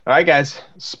All right, guys.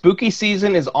 Spooky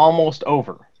season is almost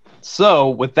over. So,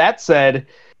 with that said,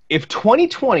 if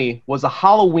 2020 was a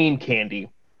Halloween candy,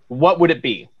 what would it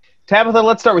be? Tabitha,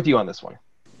 let's start with you on this one.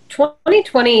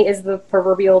 2020 is the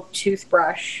proverbial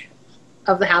toothbrush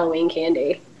of the Halloween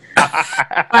candy.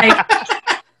 Like,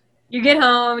 you get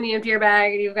home and you empty your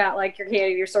bag and you've got like your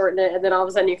candy, you're sorting it, and then all of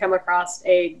a sudden you come across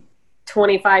a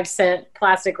 25-cent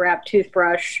plastic wrapped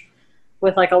toothbrush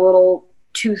with like a little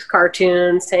tooth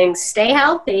cartoon saying "Stay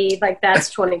healthy." Like, that's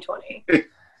 2020.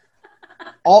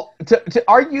 To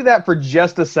argue that for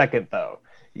just a second, though,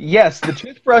 yes, the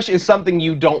toothbrush is something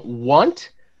you don't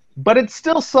want, but it's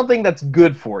still something that's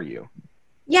good for you.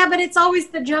 Yeah, but it's always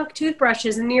the junk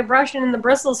toothbrushes, and you're brushing and the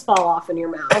bristles fall off in your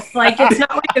mouth. Like, it's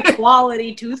not like a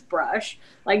quality toothbrush.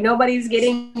 Like, nobody's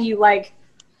getting you, like,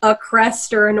 a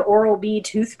Crest or an Oral-B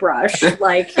toothbrush.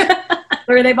 Like,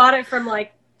 or they bought it from,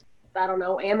 like, I don't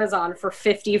know, Amazon for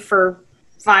 $50 for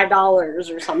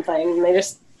 $5 or something. And they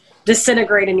just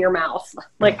disintegrate in your mouth.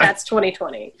 Like, that's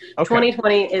 2020. Okay.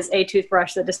 2020 is a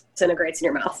toothbrush that disintegrates in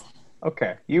your mouth.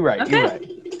 Okay, you're right. Okay. You're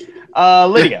right.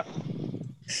 Lydia.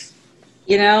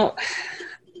 You know,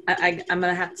 I'm going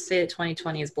to have to say that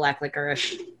 2020 is black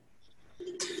licorice.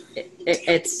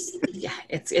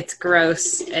 It's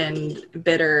gross and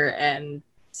bitter, and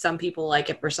some people like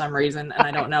it for some reason, and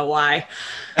I don't know why.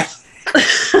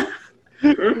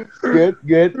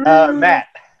 Good. Matt.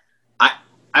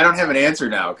 I don't have an answer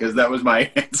now because that was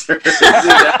my answer.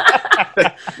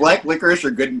 Black licorice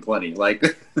are good and plenty. Like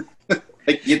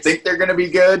you think they're gonna be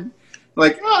good.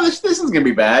 Like, oh, this is gonna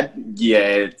be bad. Yeah,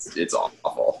 it's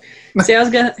awful. See,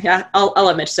 I'll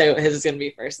let Mitch say what his is gonna be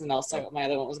first, and I'll say what my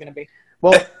other one was gonna be.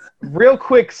 Well, real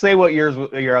quick, say what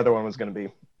your other one was gonna be.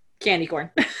 Candy corn.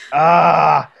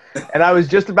 And I was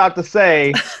just about to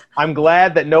say, I'm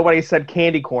glad that nobody said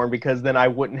candy corn, because then I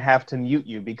wouldn't have to mute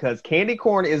you, because candy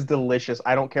corn is delicious.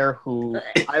 I don't care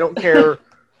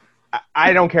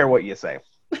what you say.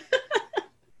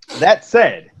 That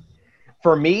said,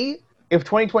 for me, if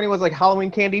 2020 was like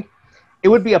Halloween candy, it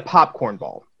would be a popcorn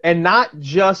ball. And not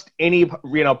just any,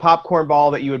 popcorn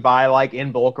ball that you would buy like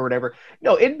in bulk or whatever.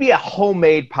 No, it'd be a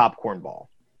homemade popcorn ball.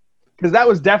 Because that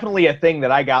was definitely a thing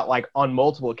that I got like on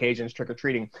multiple occasions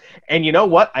trick-or-treating. And you know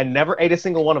what? I never ate a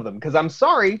single one of them. Because I'm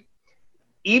sorry,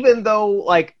 even though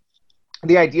like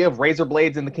the idea of razor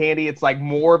blades in the candy, it's like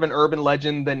more of an urban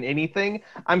legend than anything,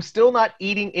 I'm still not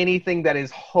eating anything that is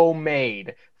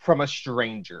homemade from a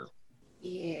stranger.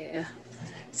 Yeah.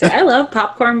 So I love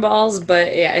popcorn balls,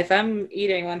 but yeah, if I'm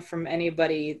eating one from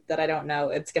anybody that I don't know,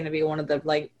 it's going to be one of the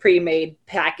like pre-made,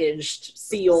 packaged,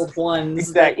 sealed ones.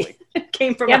 Exactly. That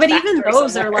came from. Yeah, but even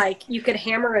those are like, you could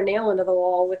hammer a nail into the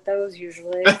wall with those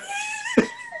usually.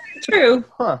 True.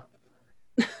 Huh.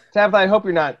 Tabitha, I hope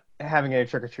you're not having any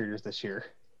trick-or-treaters this year.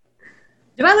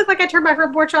 Do I look like I turned my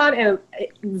front porch on and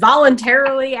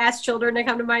voluntarily asked children to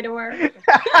come to my door?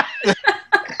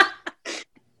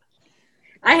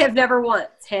 I have never once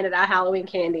handed out Halloween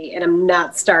candy, and I'm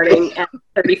not starting at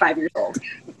 35 years old.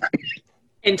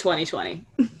 In 2020.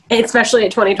 Especially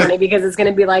at 2020, because it's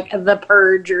going to be like the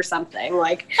purge or something.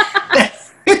 Like,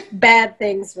 bad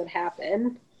things would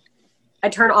happen. I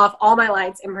turn off all my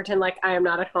lights and pretend like I am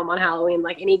not at home on Halloween,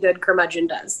 like any good curmudgeon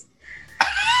does.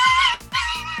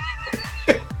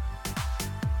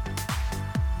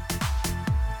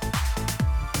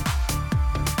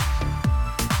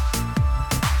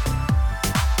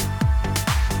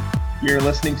 You're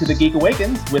listening to The Geek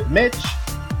Awakens with Mitch,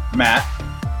 Matt,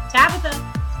 Tabitha,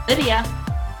 Lydia,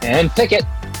 and Pickett.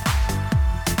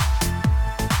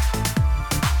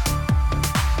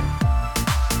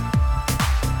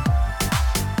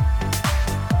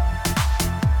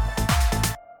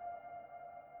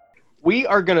 We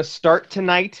are going to start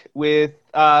tonight with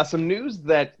some news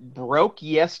that broke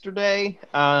yesterday.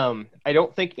 I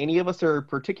don't think any of us are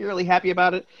particularly happy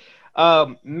about it.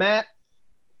 Matt,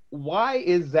 why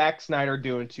is Zack Snyder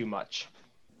doing too much?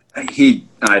 I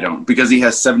don't, because he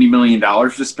has $70 million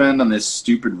to spend on this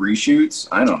stupid reshoots.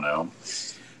 I don't know.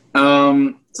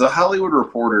 So Hollywood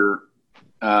Reporter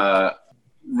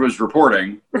was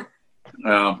reporting,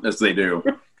 as they do,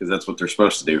 because that's what they're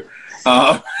supposed to do,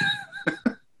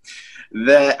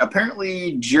 that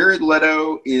apparently Jared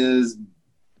Leto is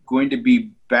going to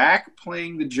be back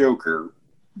playing the Joker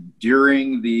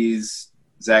during these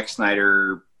Zack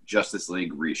Snyder Justice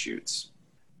League reshoots.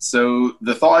 So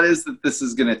the thought is that this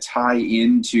is going to tie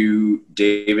into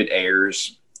David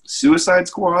Ayer's Suicide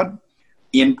Squad,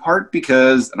 in part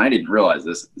because, and I didn't realize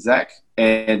this, Zack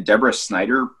and Deborah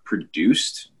Snyder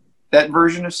produced that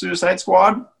version of Suicide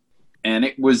Squad, and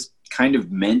it was kind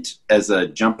of meant as a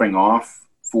jumping off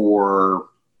for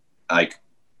like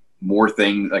more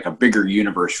things, like a bigger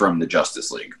universe from the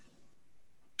Justice League.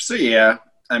 So yeah,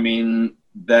 I mean,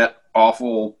 that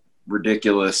awful,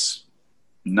 ridiculous,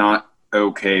 not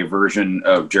okay version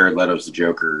of Jared Leto's the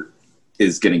Joker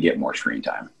is going to get more screen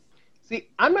time. See,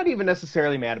 I'm not even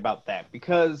necessarily mad about that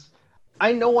because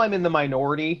I know I'm in the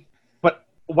minority, but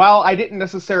while I didn't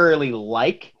necessarily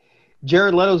like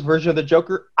Jared Leto's version of the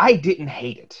Joker, I didn't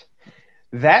hate it.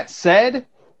 That said,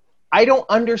 I don't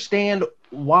understand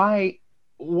why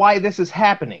this is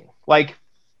happening. Like,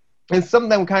 it's something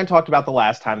that we kind of talked about the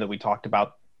last time that we talked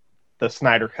about the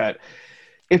Snyder Cut.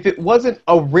 If it wasn't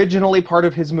originally part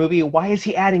of his movie, why is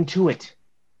he adding to it?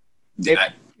 It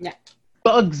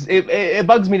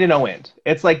bugs me to no end.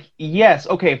 It's like, yes,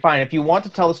 okay, fine. If you want to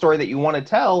tell the story that you want to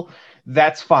tell,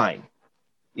 that's fine.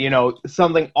 You know,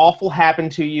 something awful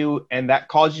happened to you, and that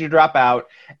caused you to drop out,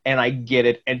 and I get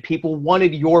it. And people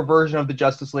wanted your version of the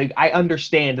Justice League. I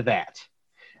understand that.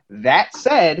 That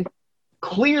said,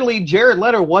 clearly Jared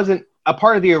Leto wasn't a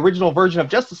part of the original version of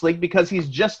Justice League because he's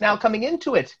just now coming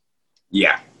into it.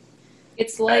 Yeah.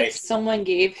 It's like someone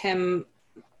gave him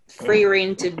free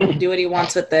reign to do what he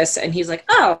wants with this, and he's like,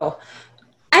 oh,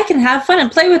 I can have fun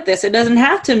and play with this. It doesn't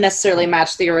have to necessarily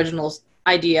match the original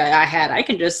idea I had. I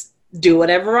can just do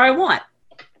whatever I want.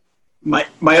 My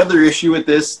other issue with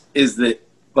this is that,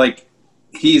 like,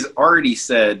 he's already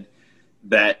said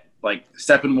that, like,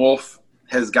 Steppenwolf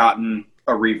has gotten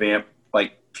a revamp,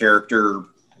 like, character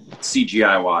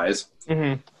CGI-wise.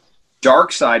 Mm-hmm.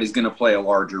 Darkseid is going to play a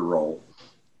larger role.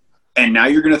 And now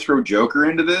you're going to throw Joker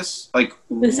into this? Like,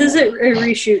 this isn't a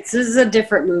reshoot. This is a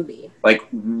different movie. Like,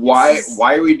 why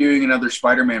are we doing another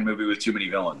Spider-Man movie with too many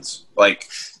villains? Like,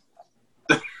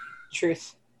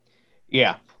 Truth.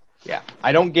 Yeah.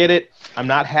 I don't get it. I'm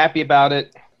not happy about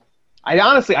it. I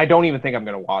don't even think I'm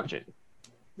going to watch it.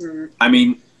 I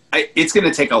mean, it's going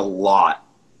to take a lot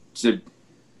to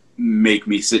make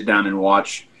me sit down and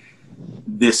watch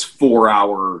this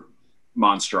 4-hour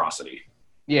monstrosity.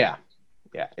 Yeah.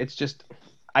 It's just,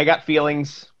 I got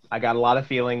feelings. I got a lot of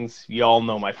feelings. You all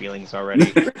know my feelings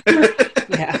already.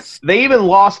 Yeah. They even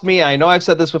lost me. I know I've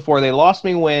said this before. They lost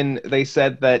me when they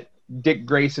said that Dick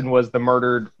Grayson was the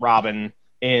murdered Robin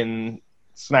in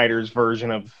Snyder's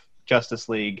version of Justice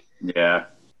League. Yeah.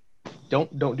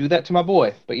 Don't do that to my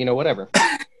boy, but you know, whatever.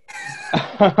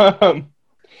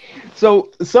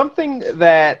 So something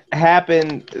that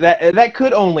happened that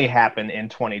could only happen in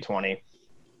 2020.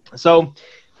 So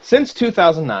since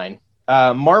 2009,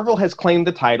 Marvel has claimed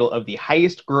the title of the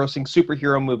highest grossing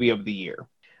superhero movie of the year.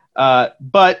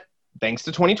 But thanks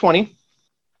to 2020,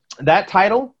 that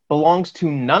title belongs to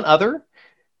none other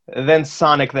than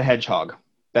Sonic the Hedgehog.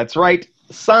 That's right.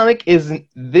 Sonic is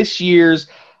this year's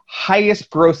highest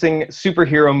grossing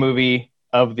superhero movie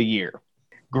of the year.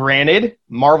 Granted,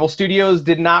 Marvel Studios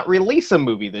did not release a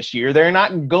movie this year. They're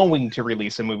not going to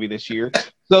release a movie this year.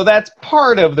 So that's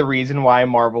part of the reason why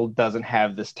Marvel doesn't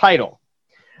have this title.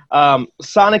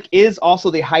 Sonic is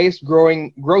also the highest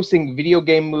grossing video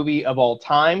game movie of all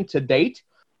time to date.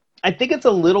 I think it's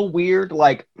a little weird.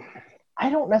 Like, I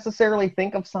don't necessarily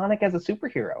think of Sonic as a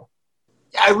superhero.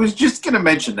 I was just going to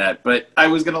mention that, but I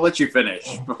was going to let you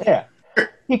finish. Yeah.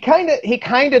 He kind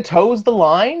of toes the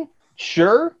line,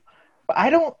 sure, but I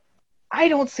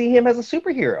don't see him as a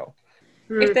superhero.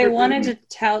 If they wanted to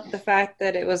tout the fact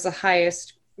that it was the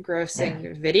highest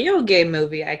grossing video game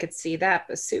movie, I could see that,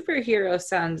 but superhero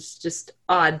sounds just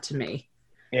odd to me.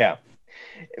 Yeah.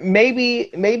 Maybe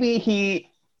he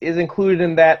is included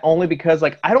in that only because,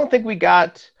 like, I don't think we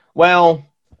got, well,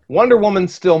 Wonder Woman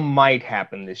still might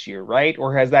happen this year, right?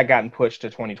 Or has that gotten pushed to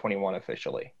 2021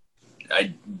 officially?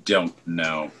 I don't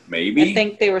know. Maybe? I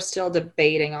think they were still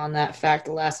debating on that fact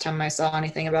the last time I saw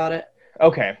anything about it.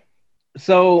 Okay.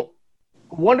 So,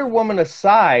 Wonder Woman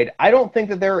aside, I don't think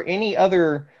that there are any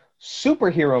other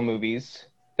superhero movies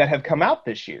that have come out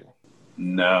this year.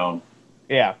 No.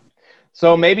 Yeah.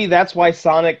 So maybe that's why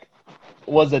Sonic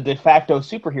was a de facto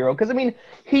superhero. Because, I mean,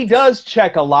 he does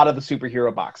check a lot of the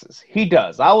superhero boxes. He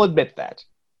does. I'll admit that.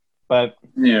 But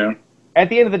yeah, at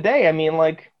the end of the day, I mean,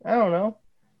 like, I don't know.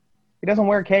 He doesn't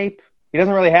wear a cape. He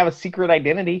doesn't really have a secret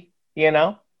identity, you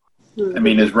know? I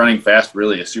mean, is running fast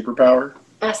really a superpower?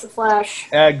 Ask the Flash.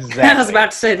 Exactly. I was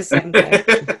about to say the same thing.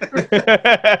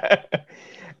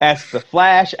 Ask the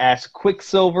Flash, ask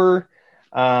Quicksilver.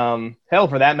 Hell,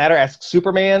 for that matter, ask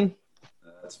Superman.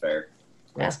 That's fair.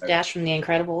 Ask Dash from The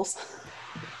Incredibles.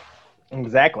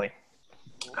 Exactly.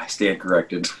 I stand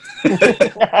corrected.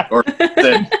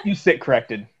 You sit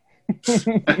corrected.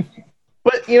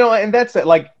 But, you know, and that's it.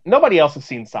 Like, nobody else has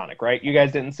seen Sonic, right? You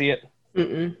guys didn't see it?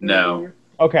 Mm-mm. No.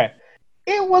 Okay.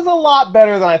 It was a lot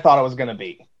better than I thought it was going to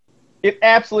be. It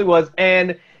absolutely was.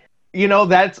 And You know,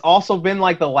 that's also been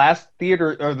like the last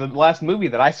theater or the last movie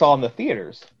that I saw in the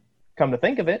theaters. Come to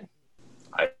think of it.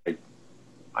 I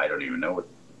don't even know what.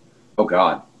 Oh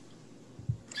God.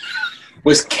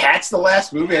 Was Cats the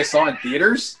last movie I saw in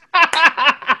theaters?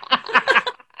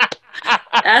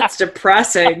 That's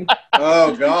depressing.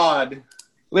 Oh God.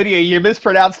 Lydia, you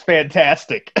mispronounced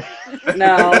fantastic.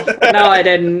 No, I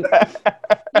didn't.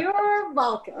 You're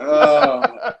welcome.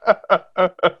 I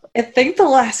think the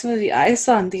last movie I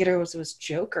saw in theater was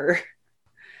Joker.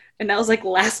 And that was like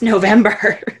last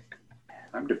November.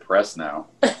 I'm depressed now.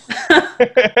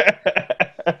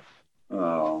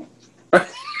 Oh. It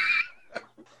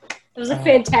was a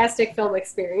fantastic film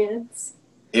experience.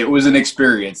 It was an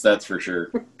experience, that's for sure.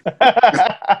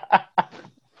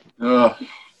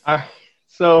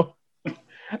 So,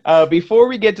 before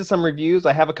we get to some reviews,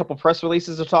 I have a couple press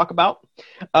releases to talk about.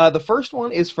 The first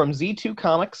one is from Z2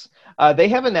 Comics. They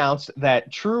have announced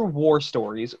that True War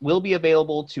Stories will be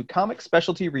available to comic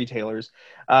specialty retailers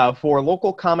for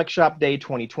Local Comic Shop Day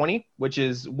 2020, which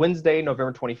is Wednesday,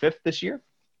 November 25th this year.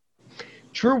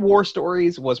 True War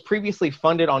Stories was previously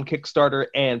funded on Kickstarter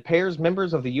and pairs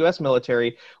members of the U.S.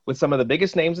 military with some of the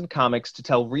biggest names in comics to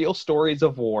tell real stories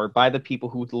of war by the people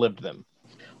who lived them.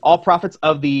 All profits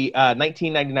of the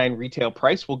 $19.99 retail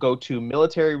price will go to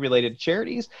military-related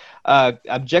charities,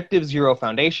 Objective Zero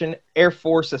Foundation, Air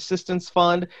Force Assistance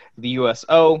Fund, the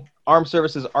USO, Armed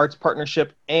Services Arts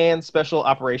Partnership, and Special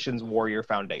Operations Warrior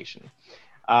Foundation.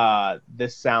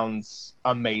 This sounds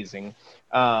amazing.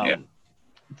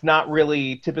 It's not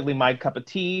really typically my cup of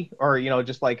tea, or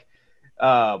just like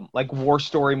war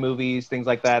story movies, things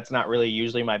like that. It's not really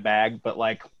usually my bag, but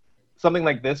like something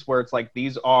like this where it's like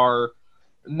these are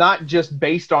not just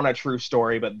based on a true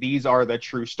story, but these are the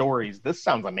true stories. This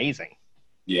sounds amazing.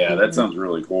 Yeah, that sounds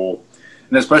really cool.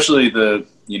 And especially the,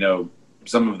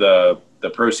 some of the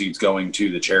proceeds going to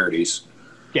the charities.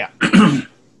 Yeah.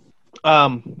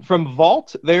 From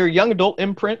Vault, their young adult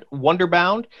imprint,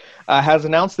 Wonderbound, has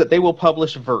announced that they will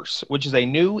publish Verse, which is a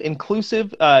new,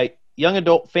 inclusive young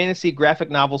adult fantasy graphic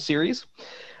novel series.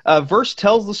 Verse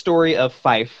tells the story of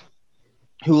Fife,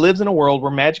 who lives in a world where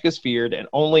magic is feared and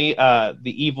only the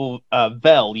evil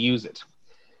Vel use it.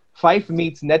 Fife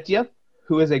meets Netya,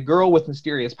 who is a girl with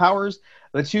mysterious powers.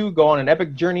 The two go on an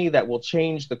epic journey that will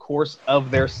change the course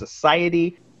of their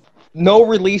society. No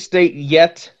release date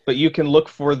yet, but you can look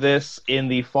for this in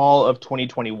the fall of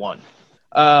 2021.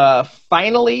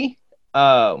 Finally,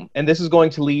 and this is going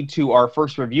to lead to our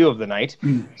first review of the night.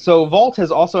 So Vault has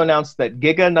also announced that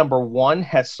Giga #1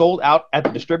 has sold out at the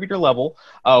distributor level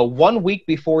 1 week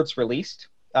before it's released.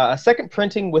 A second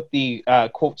printing with the,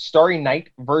 quote, Starry Night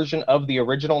version of the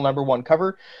original #1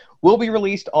 cover will be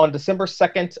released on December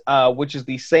 2nd, which is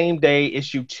the same day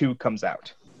issue 2 comes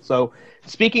out. So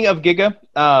speaking of Giga,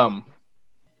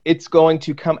 it's going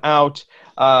to come out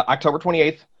October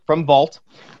 28th from Vault.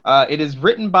 It is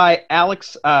written by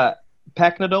Alex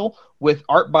Packnadel with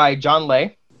art by John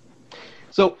Lay.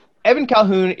 So Evan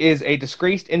Calhoun is a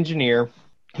disgraced engineer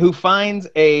who finds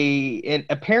an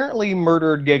apparently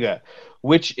murdered Giga,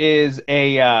 which is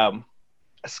a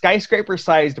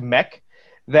skyscraper-sized mech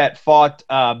that fought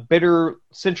a bitter,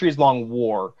 centuries-long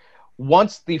war.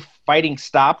 Once the fighting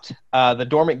stopped, the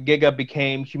dormant Giga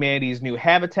became humanity's new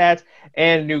habitat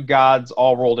and new gods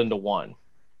all rolled into one.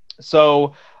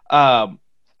 So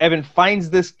Evan finds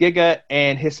this Giga,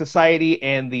 and his society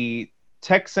and the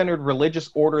tech-centered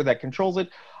religious order that controls it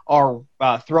are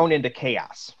thrown into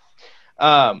chaos.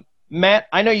 Matt,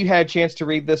 I know you had a chance to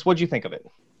read this. What'd you think of it?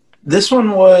 This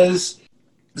was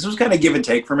kind of give and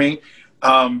take for me.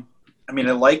 I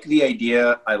like the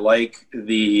idea. I like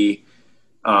the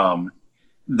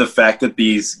fact that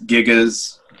these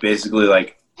Gigas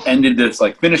basically ended this,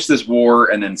 finished this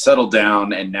war and then settled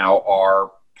down and now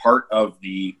are part of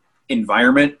the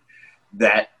environment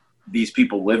that these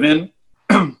people live in.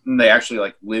 And they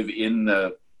actually live in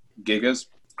the Gigas.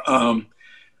 The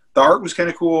art was kind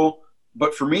of cool,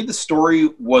 but for me, the story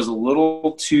was a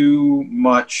little too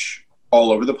much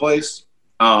all over the place.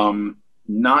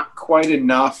 Not quite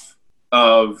enough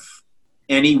of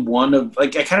any one of, I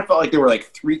kind of felt like there were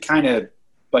three kind of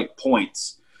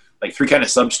points, three kind of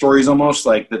sub stories almost,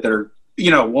 that they're,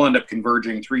 will end up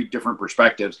converging three different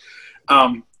perspectives.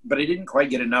 But I didn't quite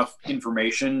get enough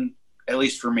information, at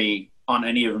least for me, on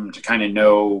any of them to kind of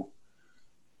know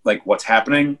what's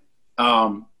happening.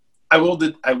 I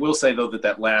will say though that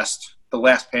the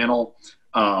last panel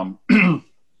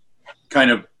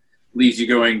kind of leaves you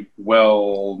going,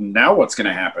 well, now what's going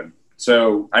to happen?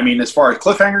 So, as far as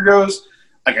cliffhanger goes,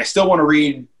 I still want to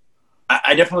read.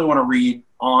 I definitely want to read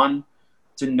on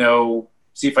to know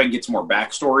see if I can get some more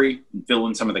backstory and fill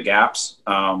in some of the gaps,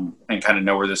 and kind of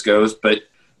know where this goes. But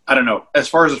I don't know. As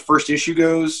far as the first issue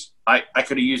goes, I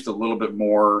could have used a little bit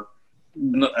more.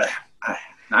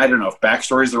 I don't know if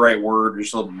backstory is the right word, or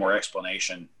just a little bit more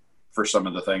explanation for some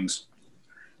of the things.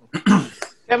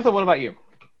 Tabitha, what about you?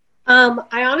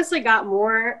 I honestly got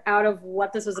more out of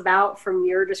what this was about from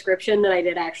your description than I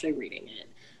did actually reading it.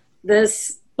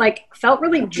 This felt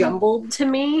really jumbled to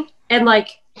me, and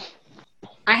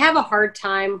I have a hard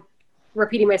time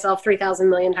repeating myself 3,000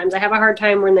 million times. I have a hard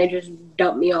time when they just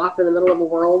dump me off in the middle of the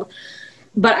world,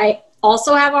 but I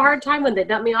also have a hard time when they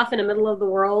dump me off in the middle of the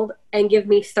world and give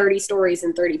me 30 stories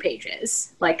in 30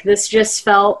 pages. This just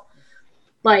felt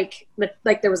like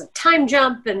there was a time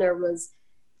jump, and there was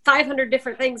 500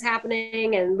 different things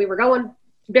happening, and we were going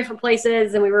different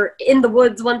places, and we were in the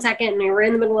woods one second, and we were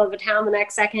in the middle of a town the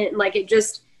next second, and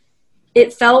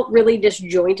it felt really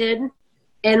disjointed.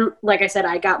 And like I said,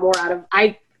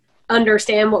 I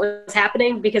understand what was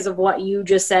happening because of what you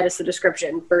just said as the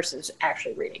description versus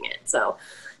actually reading it. So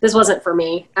this wasn't for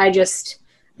me.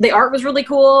 The art was really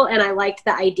cool, and I liked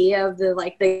the idea of the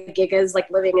Gigas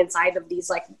living inside of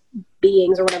these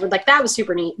beings or whatever. That was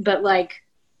super neat, but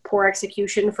poor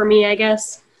execution for me, I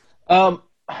guess.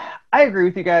 I agree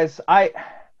with you guys. I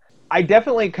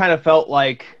definitely kind of felt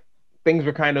like things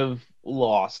were kind of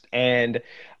lost, and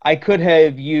I could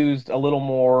have used a little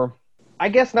more, I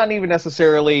guess not even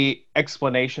necessarily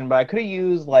explanation, but I could have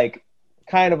used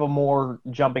kind of a more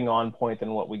jumping on point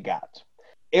than what we got.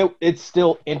 It's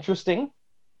still interesting.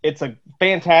 It's a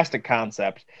fantastic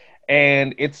concept,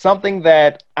 and it's something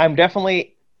that I'm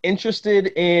definitely interested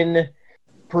in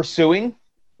pursuing,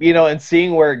 and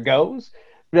seeing where it goes.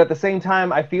 But at the same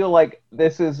time, I feel like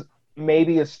this is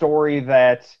maybe a story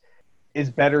that is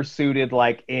better suited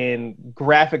in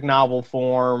graphic novel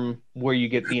form, where you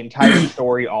get the entire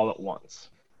story all at once.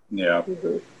 Yeah.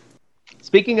 Mm-hmm.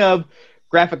 Speaking of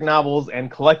graphic novels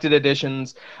and collected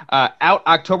editions, out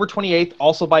October 28th,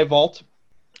 also by Vault,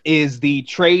 is the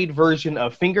trade version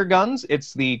of Finger Guns.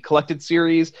 It's the collected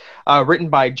series written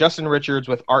by Justin Richards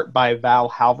with art by Val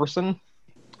Halverson.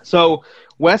 So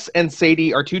Wes and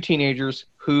Sadie are two teenagers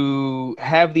who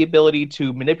have the ability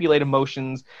to manipulate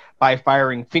emotions by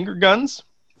firing finger guns.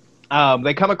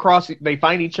 They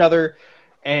find each other,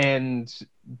 and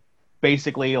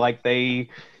basically they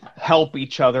help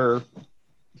each other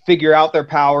figure out their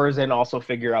powers and also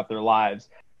figure out their lives.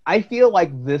 I feel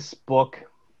like this book,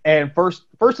 and first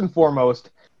and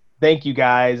foremost, thank you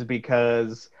guys,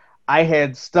 because I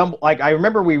had stumbled. I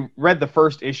remember we read the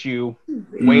first issue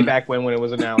way back when it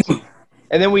was announced,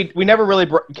 and then we never really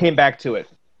came back to it.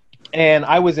 And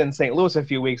I was in St. Louis a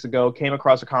few weeks ago, came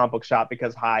across a comic book shop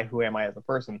because, hi, who am I as a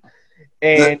person?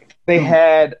 And they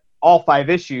had all 5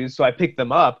 issues, so I picked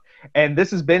them up. And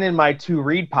this has been in my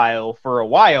to-read pile for a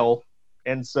while.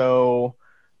 And so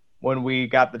when we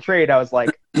got the trade, I was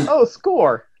like, oh,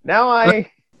 score. Now I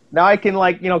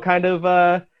can kind of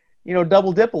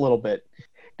double dip a little bit.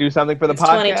 Do something for the It's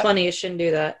podcast. 2020, you shouldn't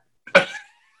do that.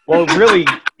 Well, really,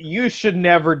 you should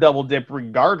never double dip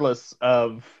regardless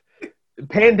of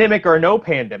pandemic or no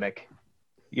pandemic.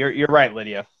 You're right,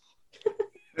 Lydia.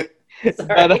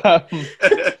 But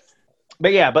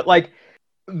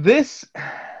this,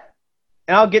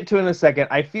 and I'll get to it in a second.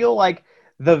 I feel like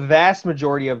the vast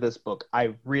majority of this book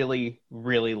I really,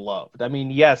 really loved. I mean,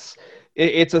 yes,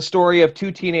 it's a story of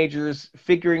two teenagers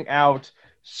figuring out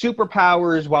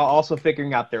superpowers while also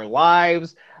figuring out their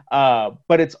lives.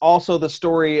 But it's also the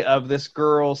story of this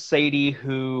girl, Sadie,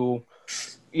 who,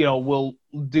 will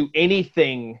do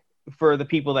anything for the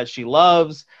people that she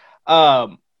loves.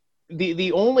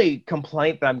 The only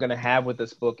complaint that I'm going to have with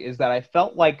this book is that I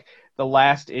felt like the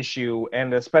last issue,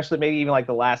 and especially maybe even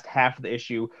the last half of the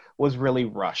issue, was really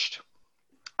rushed.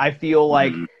 I feel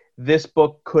like this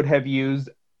book could have used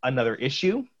another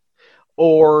issue,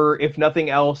 or if nothing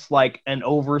else, an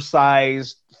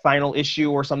oversized final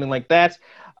issue or something like that.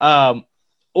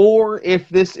 Or if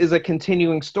this is a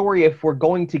continuing story, if we're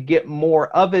going to get more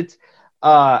of it,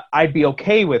 I'd be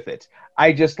okay with it.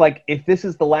 I just if this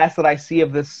is the last that I see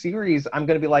of this series, I'm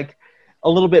going to be a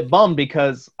little bit bummed,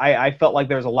 because I felt like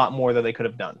there's a lot more that they could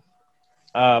have done.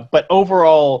 But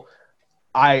overall,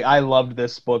 I loved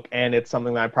this book, and it's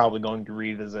something that I'm probably going to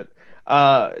revisit.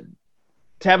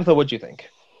 Tabitha, what'd you think?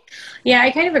 Yeah,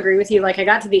 I kind of agree with you. I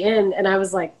got to the end, and I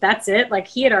was like, that's it?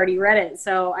 He had already read it.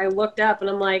 So I looked up, and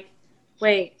I'm like,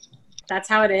 wait, that's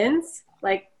how it ends?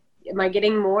 Am I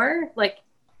getting more?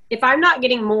 If I'm not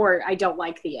getting more, I don't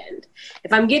like the end.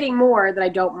 If I'm getting more, then I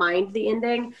don't mind the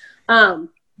ending.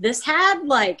 This had and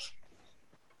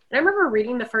I remember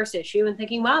reading the first issue and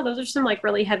thinking, wow, those are some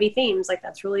really heavy themes.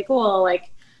 That's really cool.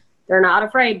 they're not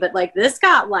afraid. But like this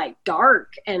got like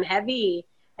dark and heavy.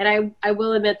 And I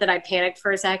will admit that I panicked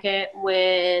for a second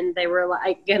when they were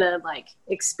like gonna like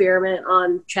experiment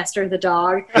on Chester the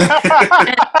dog. And,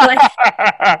 like,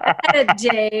 I had a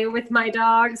day with my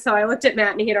dog, so I looked at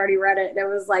Matt and he had already read it, and I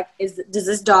was like, "Does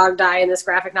this dog die in this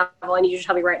graphic novel? I need you to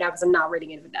tell me right now because I'm not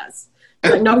reading it if it does."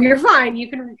 Like, no, you're fine. You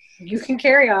can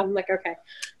carry on. I'm like, okay,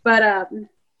 but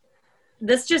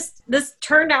this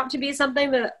turned out to be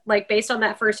something that, like, based on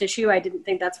that first issue, I didn't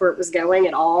think that's where it was going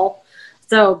at all.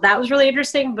 So that was really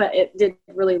interesting, but it did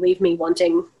really leave me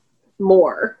wanting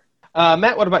more.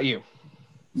 Matt, what about you?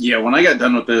 Yeah, when I got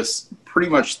done with this, pretty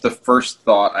much the first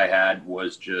thought I had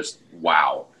was just,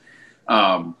 wow.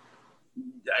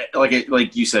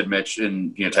 Like you said, Mitch,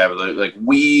 and Tabitha, like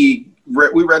we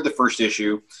read the first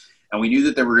issue, and we knew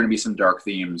that there were going to be some dark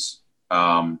themes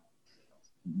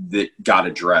that got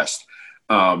addressed.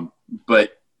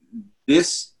 But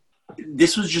this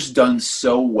was just done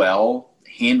so well,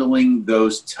 handling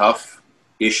those tough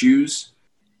issues,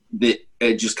 that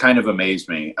it just kind of amazed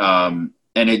me. And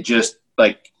it just,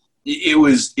 like, it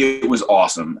was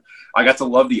awesome. I got to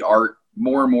love the art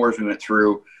more and more as we went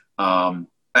through.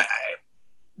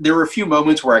 There were a few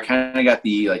moments where I kind of got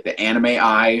the anime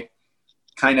eye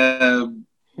kind of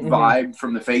vibe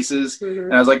from the faces. Mm-hmm.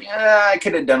 And I was like, I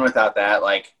could have done without that.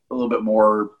 Like a little bit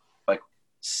more like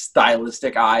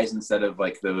stylistic eyes instead of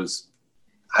like those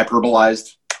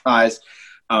hyperbolized eyes.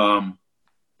 I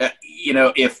have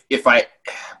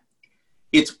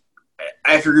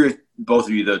to agree with both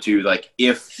of you though too. Like,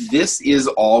 if this is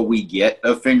all we get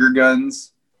of Finger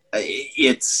Guns,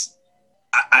 I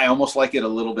almost like it a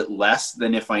little bit less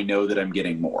than if I know that I'm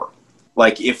getting more.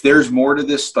 Like, if there's more to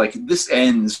this, like, this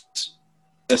ends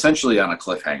essentially on a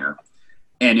cliffhanger.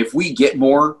 And if we get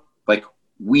more, like,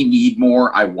 we need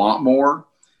more, I want more.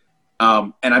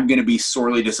 And I'm going to be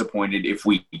sorely disappointed if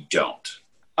we don't.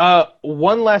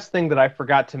 One last thing that I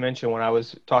forgot to mention when I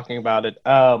was talking about it.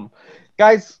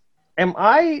 Guys, am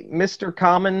I Mr.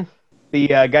 Common, the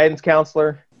guidance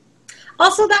counselor?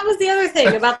 Also, that was the other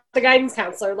thing about the guidance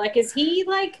counselor. Like, does he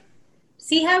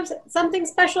have something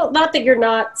special? Not that you're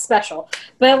not special,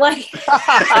 but like,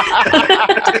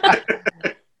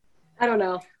 I don't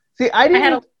know. See, I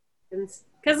had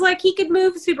because like he could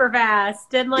move super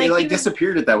fast and like he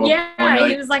disappeared at that one point. Yeah,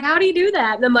 he was like, "How do you do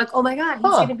that?" And I'm like, "Oh my god, he's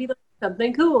gonna be like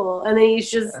something cool," and then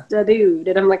he's just a dude,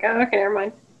 and I'm like, "Oh, okay, never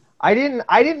mind." I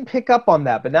didn't pick up on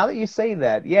that, but now that you say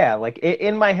that, yeah, like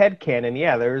in my head canon,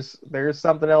 yeah, there's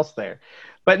something else there.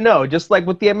 But no, just like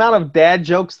with the amount of dad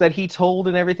jokes that he told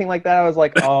and everything like that, I was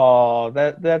like, oh,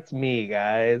 that's me,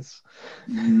 guys.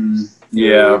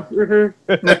 Yeah.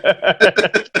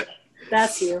 Mm-hmm.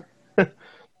 That's you.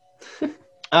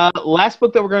 Last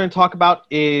book that we're going to talk about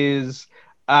is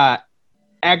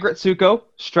Aggretsuko,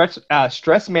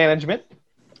 Stress Management.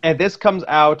 And this comes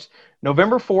out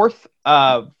November 4th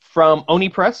from Oni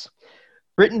Press.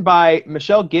 Written by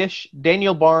Michelle Gish,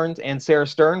 Daniel Barnes, and Sarah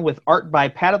Stern, with art by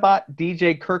Padabot,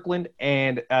 DJ Kirkland,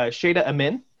 and Shada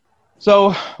Amin.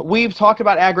 So we've talked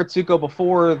about Aggretsuko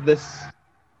before. This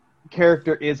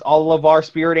character is all of our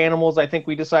spirit animals, I think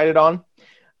we decided on.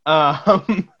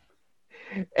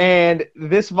 And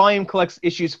this volume collects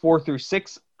issues 4 through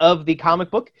 6 of the comic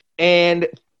book. And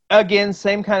again,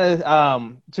 same kind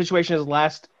of situation as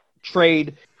last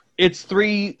trade. It's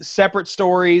 3 separate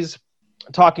stories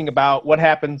talking about what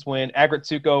happens when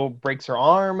Aggretsuko breaks her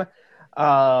arm,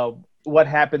 what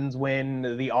happens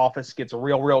when the office gets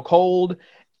real cold,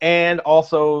 and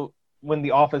also when the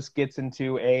office gets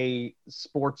into a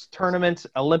sports tournament,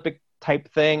 Olympic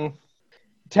type thing.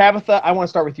 Tabitha, I want to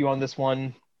start with you on this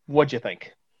one. What'd you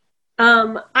think?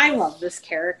 I love this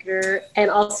character,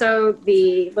 and also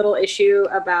the little issue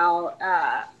about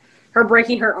her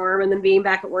breaking her arm and then being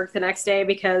back at work the next day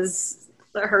because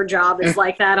her job is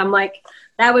like that. I'm like,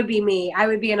 that would be me. I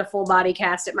would be in a full body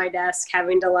cast at my desk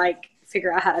having to like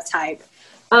figure out how to type.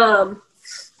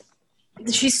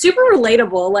 She's super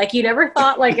relatable. Like, you never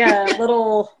thought like a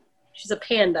little, she's a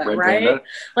panda, red right? Panda.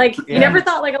 Like, you never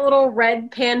thought like a little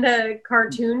red panda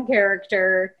cartoon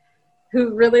character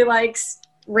who really likes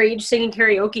rage singing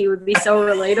karaoke would be so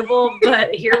relatable,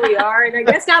 but here we are. And I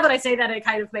guess now that I say that, it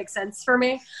kind of makes sense for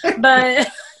me. But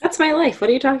that's my life. What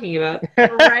are you talking about?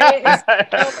 Right?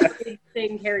 It's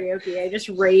sing karaoke. I just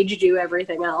rage do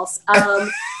everything else. I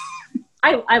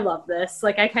love this.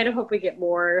 Like, I kind of hope we get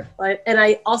more. And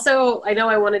I know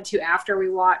I wanted to after we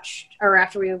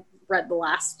read the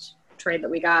last trade that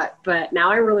we got, but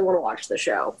now I really want to watch the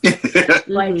show.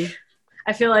 Like,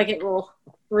 I feel like it will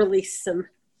release some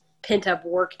pent-up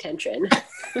work tension.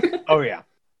 Oh, yeah.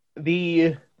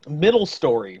 The middle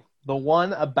story, the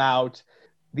one about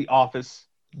the office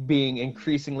being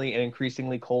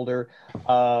increasingly colder.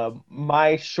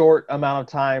 My short amount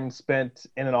of time spent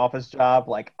in an office job,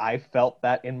 like I felt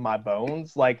that in my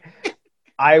bones. Like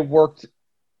I worked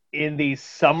in the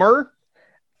summer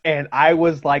and I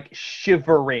was like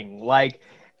shivering. Like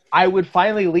I would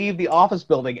finally leave the office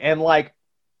building and like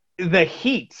the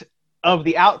heat of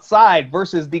the outside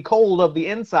versus the cold of the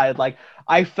inside. Like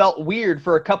I felt weird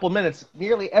for a couple minutes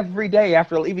nearly every day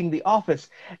after leaving the office.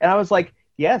 And I was like,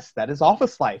 yes, that is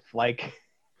office life. Like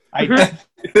I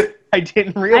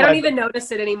didn't realize. I don't even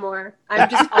notice it anymore.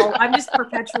 I'm just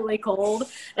perpetually cold.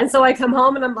 And so I come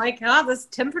home and I'm like, this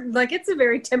temperate, like it's a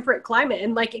very temperate climate.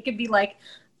 And like, it could be like,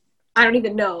 I don't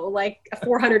even know, like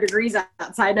 400 degrees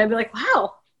outside. And I'd be like,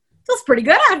 wow, feels pretty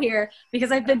good out here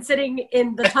because I've been sitting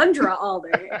in the tundra all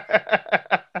day.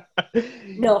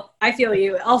 No, I feel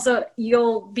you. Also,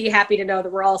 you'll be happy to know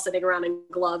that we're all sitting around in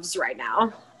gloves right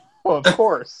now. Well, of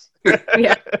course.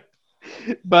 Yeah.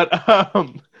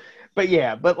 But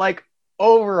yeah, but like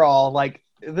overall, like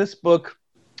this book,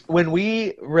 when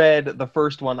we read the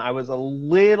first one, I was a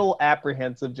little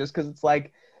apprehensive just because it's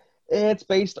like, it's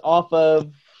based off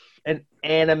of an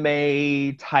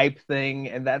anime type thing,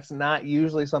 and that's not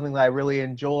usually something that I really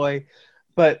enjoy.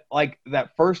 But like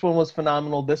that first one was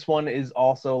phenomenal. This one is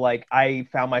also like I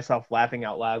found myself laughing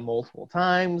out loud multiple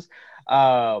times.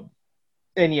 And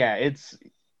yeah, it's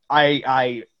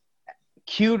I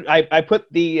put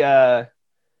the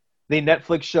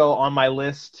Netflix show on my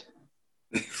list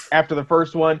after the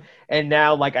first one, and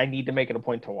now like I need to make it a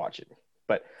point to watch it.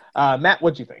 But Matt,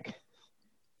 what'd you think?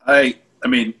 I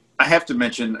mean, I have to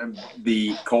mention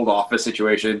the cold office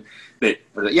situation. That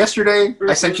yesterday,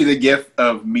 I sent you the GIF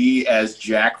of me as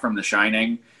Jack from The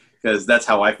Shining because that's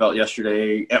how I felt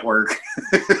yesterday at work.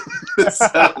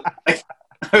 So I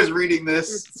was reading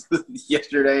this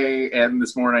yesterday and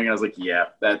this morning. I was like, yeah,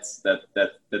 that's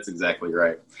exactly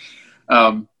right.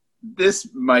 This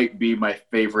might be my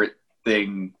favorite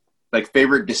thing, like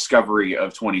favorite discovery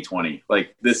of 2020.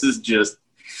 Like this is just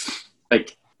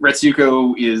like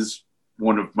Aggretsuko is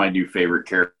one of my new favorite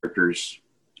characters.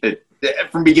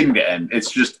 From beginning to end, it's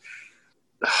just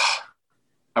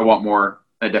I want more.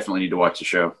 I definitely need to watch the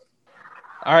show.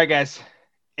 All right, guys,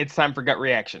 it's time for gut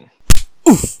reaction.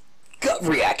 Oof, gut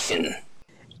reaction.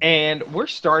 And we're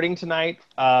starting tonight.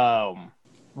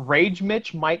 Rage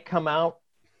Mitch might come out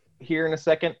here in a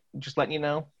second. Just letting you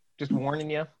know. Just warning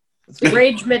you.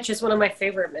 Rage Mitch is one of my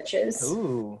favorite Mitches.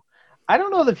 Ooh. I don't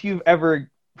know if you've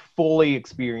ever fully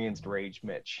experienced Rage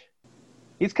Mitch.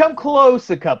 He's come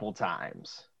close a couple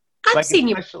times. I've seen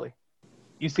you.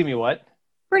 You see me what?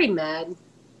 Pretty mad.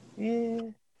 Yeah.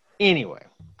 Anyway.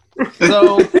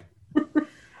 So,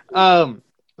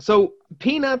 so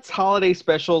Peanuts holiday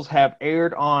specials have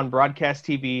aired on broadcast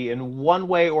TV in one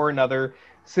way or another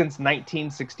since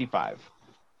 1965.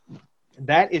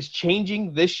 That is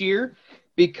changing this year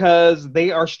because they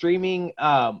are streaming.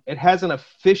 It hasn't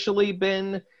officially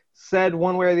been said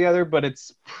one way or the other, but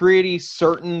it's pretty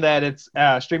certain that it's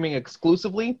streaming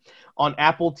exclusively on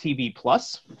Apple TV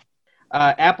Plus.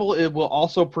 Apple will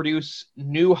also produce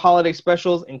new holiday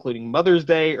specials, including Mother's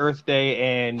Day, Earth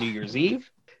Day, and New Year's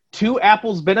Eve. To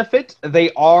Apple's benefit,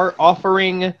 they are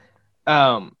offering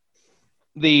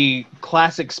the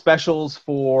classic specials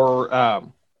for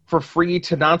free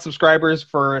to non-subscribers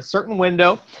for a certain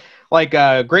window. Like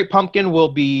Great Pumpkin will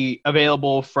be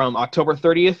available from October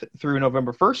 30th through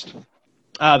November 1st.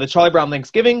 The Charlie Brown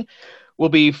Thanksgiving will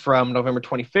be from November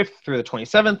 25th through the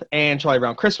 27th, and Charlie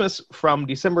Brown Christmas from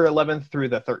December 11th through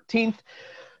the 13th.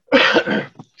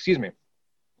 Excuse me.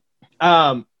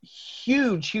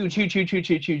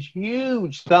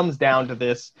 Huge thumbs down to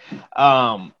this.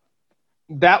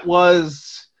 That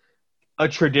was a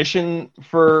tradition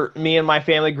for me and my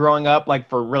family growing up, like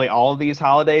for really all of these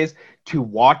holidays, to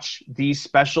watch these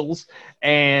specials,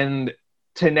 and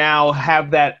to now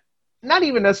have that not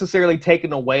even necessarily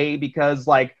taken away, because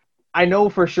like I know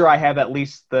for sure I have at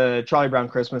least the Charlie Brown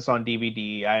Christmas on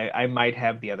DVD. I might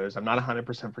have the others. I'm not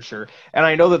 100% for sure. And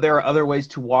I know that there are other ways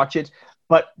to watch it,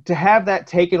 but to have that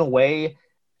taken away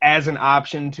as an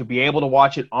option to be able to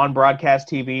watch it on broadcast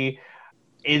TV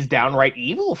is downright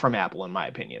evil from Apple, in my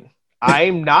opinion.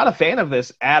 I'm not a fan of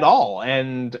this at all,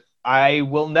 and I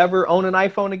will never own an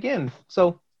iPhone again.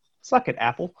 So, suck it,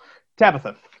 Apple.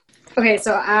 Tabitha. Okay,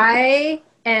 so I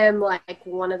am like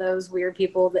one of those weird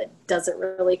people that doesn't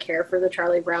really care for the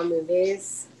Charlie Brown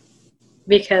movies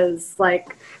because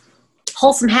like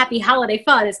wholesome, happy holiday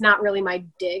fun is not really my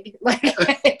dig. Like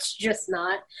it's just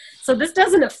not. So this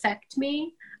doesn't affect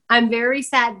me. I'm very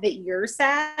sad that you're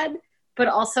sad, but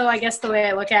also I guess the way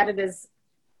I look at it is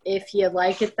if you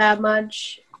like it that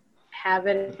much, have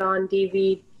it on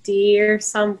DVD DVD or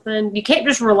something. You can't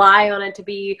just rely on it to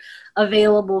be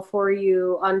available for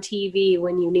you on TV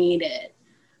when you need it,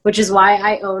 which is why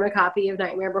I own a copy of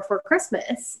Nightmare Before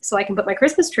Christmas, so I can put my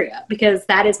Christmas tree up, because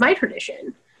that is my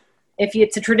tradition. If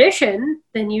it's a tradition,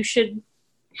 then you should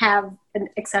have an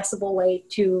accessible way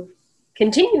to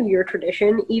continue your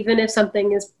tradition, even if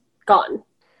something is gone.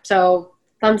 So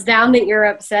thumbs down that you're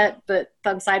upset, but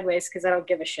thumbs sideways because I don't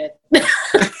give a shit.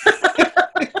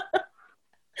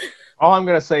 All I'm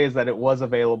going to say is that it was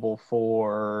available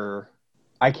for,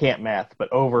 I can't math,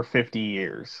 but over 50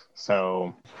 years.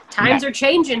 So Times are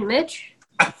changing, Mitch.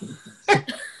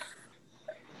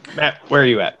 Matt, where are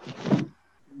you at?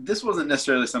 This wasn't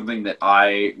necessarily something that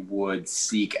I would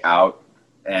seek out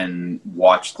and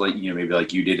watch, like, maybe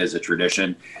like you did as a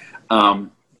tradition.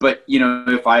 But,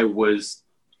 if I was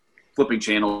flipping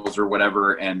channels or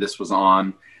whatever and this was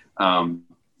on,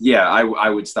 I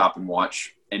would stop and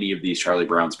watch any of these Charlie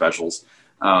Brown specials.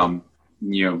 I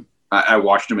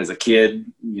watched them as a kid,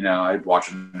 I'd watch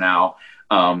them now.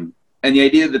 And the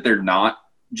idea that they're not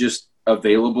just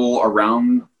available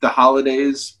around the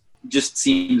holidays just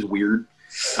seems weird.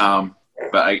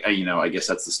 But I guess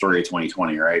that's the story of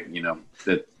 2020, right?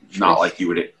 That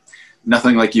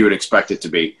nothing like you would expect it to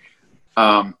be.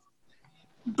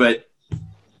 But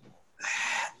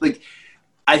like,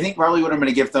 I think probably what I'm going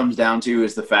to give thumbs down to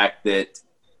is the fact that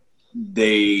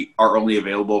they are only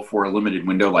available for a limited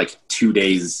window, like 2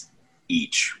 days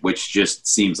each, which just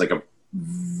seems like a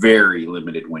very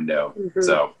limited window. Mm-hmm.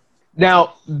 So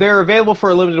now they're available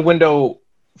for a limited window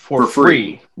for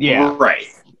free. Yeah. Right.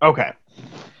 Okay.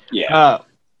 Yeah.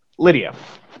 Lydia.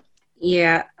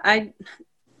 Yeah,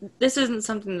 this isn't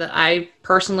something that I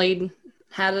personally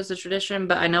had as a tradition,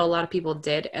 but I know a lot of people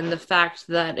did. And the fact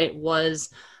that it was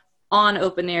on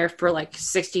open air for like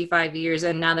 65 years,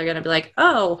 and now they're going to be like,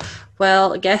 oh,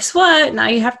 well, guess what? Now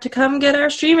you have to come get our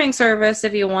streaming service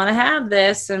if you want to have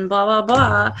this, and blah, blah,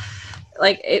 blah.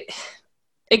 Like,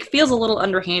 it feels a little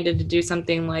underhanded to do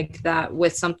something like that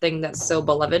with something that's so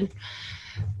beloved.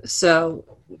 So,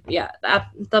 yeah,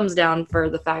 thumbs down for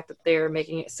the fact that they're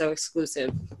making it so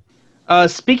exclusive.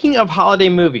 Speaking of holiday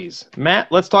movies,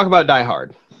 Matt, let's talk about Die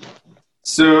Hard.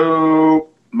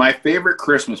 So, my favorite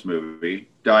Christmas movie,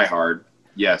 Die Hard.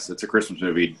 Yes, it's a Christmas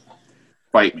movie.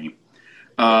 Fight me.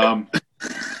 Last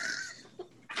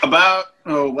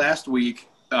week,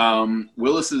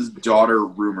 Willis's daughter,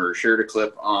 Rumor, shared a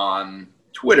clip on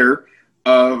Twitter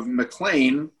of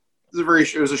McClane.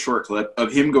 It was a short clip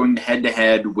of him going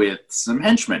head-to-head with some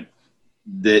henchmen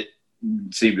that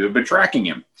seemed to have been tracking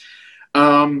him.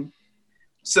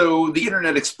 So the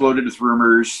internet exploded with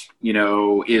rumors,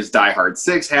 is Die Hard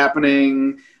 6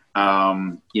 happening?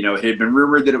 It had been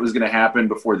rumored that it was going to happen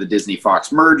before the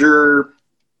Disney-Fox merger.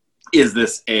 Is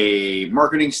this a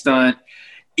marketing stunt?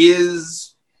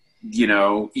 Is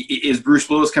Bruce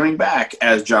Willis coming back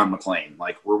as John McClane?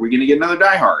 Like, were we going to get another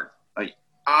Die Hard? Like,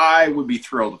 I would be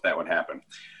thrilled if that would happen.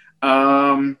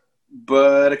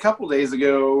 But a couple days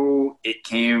ago, it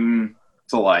came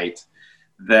to light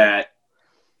that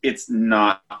it's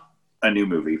not a new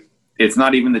movie. It's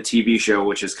not even the TV show,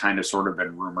 which has kind of sort of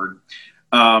been rumored.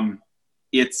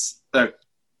 It's a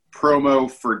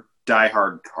promo for Die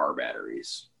Hard car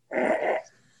batteries.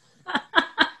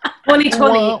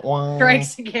 2020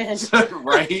 strikes again.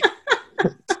 Right?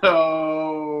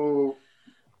 So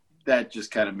that just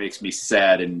kind of makes me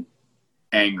sad and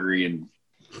angry, and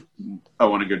I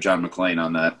want to go John McClane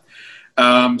on that.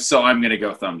 So I'm going to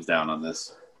go thumbs down on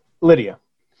this. Lydia.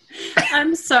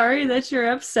 I'm sorry that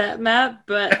you're upset, Matt,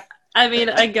 but I mean,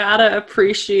 I gotta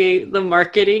appreciate the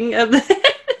marketing of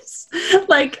this.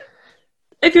 Like,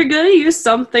 if you're gonna use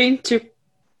something to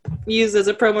use as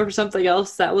a promo for something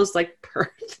else, that was like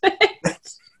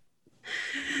perfect.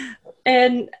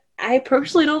 And I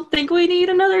personally don't think we need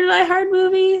another Die Hard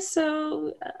movie,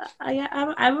 so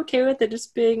I'm okay with it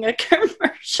just being a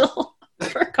commercial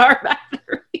for car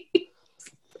batteries.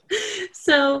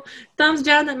 So, thumbs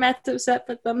down that Matt's upset,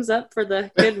 but thumbs up for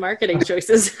the good marketing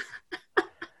choices.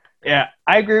 Yeah,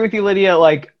 I agree with you, Lydia.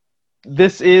 Like,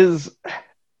 this is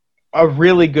a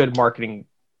really good marketing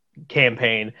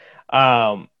campaign.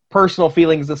 Personal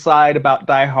feelings aside about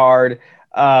Die Hard,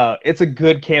 it's a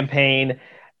good campaign.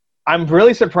 I'm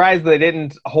really surprised they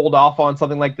didn't hold off on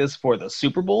something like this for the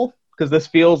Super Bowl, because this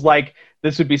feels like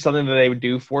this would be something that they would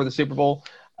do for the Super Bowl.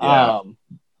 Yeah.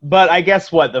 But I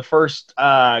guess the first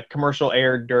commercial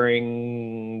aired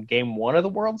during Game 1 of the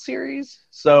World Series.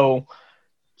 So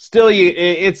still,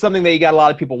 it's something that you got a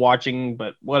lot of people watching,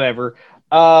 but whatever.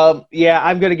 Yeah,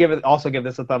 I'm going to give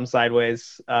this a thumb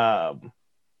sideways.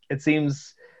 It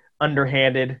seems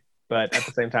underhanded, but at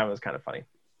the same time, it was kind of funny.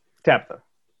 Tabitha.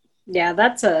 Yeah,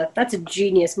 that's a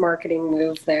genius marketing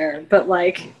move there. But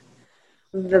like,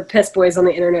 the piss boys on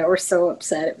the internet were so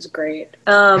upset. It was great.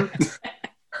 I'm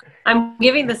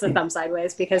giving this a thumb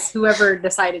sideways because whoever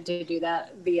decided to do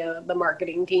that via the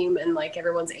marketing team and like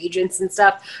everyone's agents and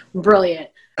stuff, brilliant,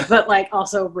 but like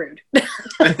also rude. Get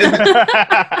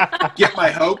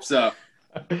my hopes up.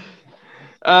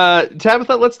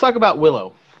 Tabitha, let's talk about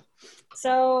Willow.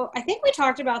 So I think we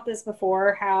talked about this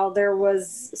before, how there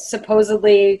was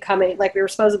supposedly coming, like we were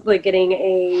supposedly getting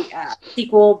a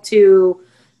sequel to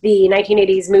the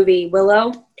 1980s movie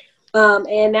Willow.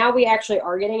 And now we actually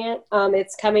are getting it.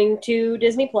 It's coming to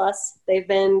Disney Plus. They've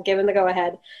been given the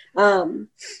go-ahead.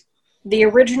 The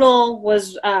original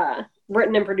was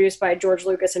written and produced by George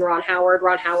Lucas and Ron Howard.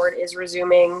 Ron Howard is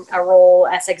resuming a role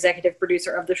as executive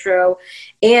producer of the show.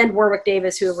 And Warwick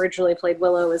Davis, who originally played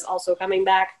Willow, is also coming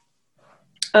back.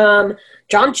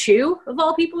 John Chu, of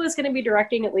all people, is going to be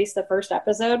directing at least the first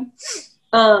episode.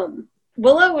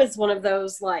 Willow is one of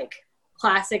those, like,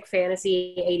 classic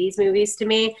fantasy 80s movies to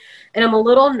me, and I'm a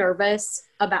little nervous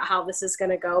about how this is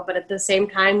going to go, but at the same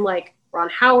time, like, Ron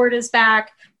Howard is back.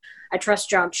 I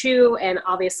trust John Chu and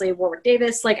obviously Warwick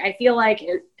Davis. Like, I feel like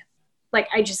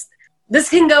this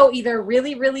can go either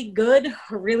really, really good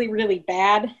or really, really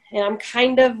bad, and I'm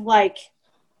kind of, like,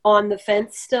 on the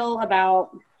fence still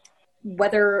about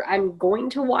whether I'm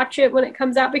going to watch it when it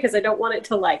comes out, because I don't want it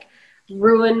to, like,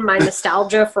 ruin my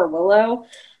nostalgia for Willow,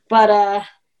 but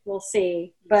we'll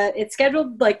see. But it's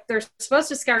scheduled, like, they're supposed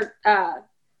to start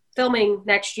filming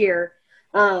next year.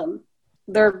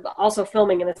 They're also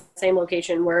filming in the same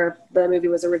location where the movie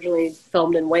was originally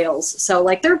filmed in Wales. So,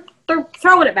 like, they're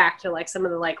throwing it back to, like, some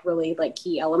of the, like, really, like,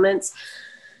 key elements.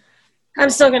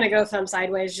 I'm still going to go thumb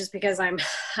sideways just because I'm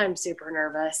super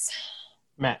nervous.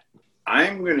 Matt.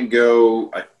 I'm going to go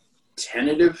a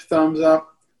tentative thumbs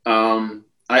up.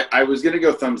 I was going to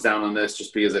go thumbs down on this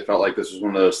just because I felt like this was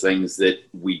one of those things that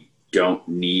we don't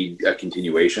need a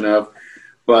continuation of.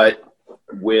 But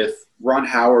with Ron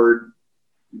Howard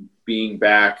being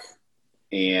back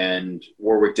and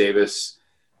Warwick Davis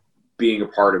being a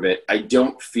part of it, I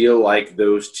don't feel like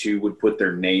those two would put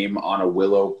their name on a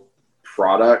Willow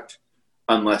product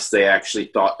unless they actually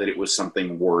thought that it was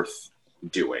something worth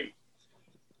doing.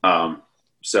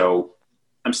 So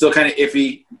I'm still kind of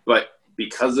iffy, but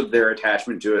because of their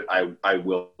attachment to it, I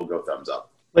will go thumbs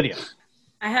up. Lydia.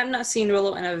 I have not seen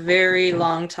Willow in a very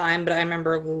long time, but I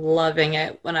remember loving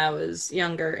it when I was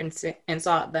younger and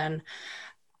saw it then.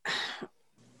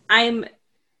 I'm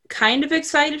kind of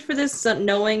excited for this,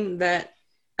 knowing that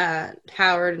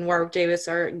Howard and Warwick Davis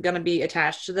are going to be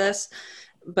attached to this,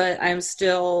 but I'm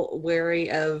still wary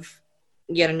of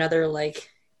yet another, like,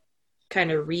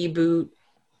 kind of reboot,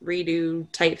 redo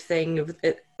type thing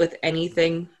with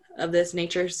anything of this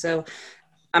nature. So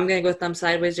I'm going to go thumb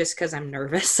sideways just because I'm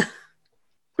nervous.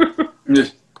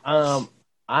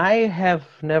 I have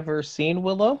never seen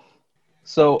Willow.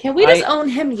 So can we just own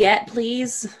him yet,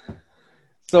 please?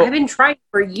 So I've been trying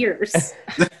for years.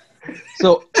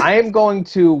 So I am going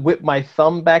to whip my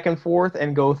thumb back and forth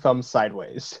and go thumb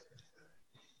sideways.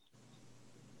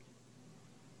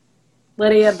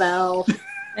 Lydia Bell.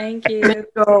 Thank you.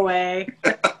 Go away.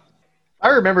 I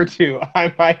remember too.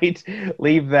 I might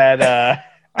leave that.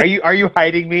 Are you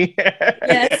hiding me?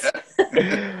 Yes.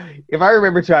 If I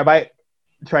remember to, I might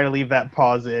try to leave that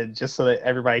pause in just so that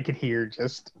everybody can hear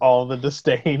just all the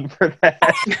disdain for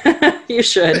that. You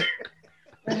should.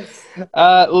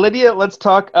 Lydia, let's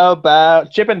talk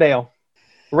about Chippendale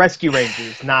Rescue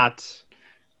Rangers, not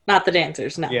the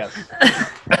dancers. No. Yes.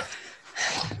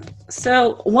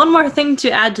 So one more thing to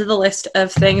add to the list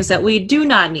of things that we do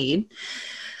not need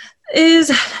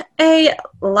is a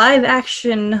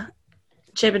live-action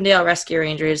Chippendale Rescue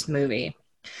Rangers movie.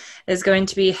 It is going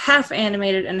to be half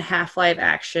animated and half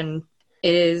live-action.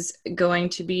 It is going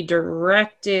to be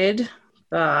directed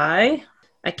by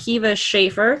Akiva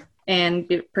Schaffer and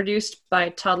be produced by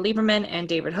Todd Lieberman and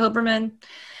David Hoberman.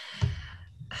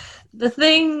 The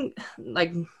thing,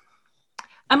 like,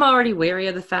 I'm already wary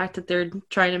of the fact that they're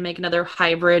trying to make another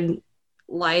hybrid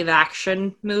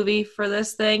live-action movie for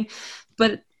this thing,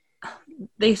 but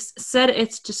they said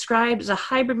it's described as a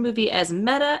hybrid movie as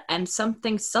meta and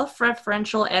something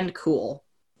self-referential and cool.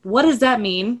 What does that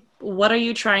mean? What are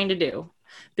you trying to do?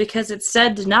 Because it's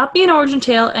said to not be an origin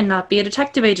tale and not be a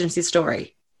detective agency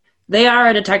story. They are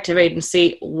a detective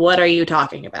agency. What are you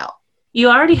talking about? You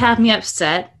already have me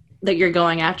upset that you're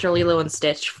going after Lilo and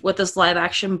Stitch with this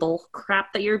live-action bull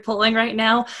crap that you're pulling right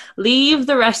now. Leave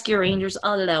the Rescue Rangers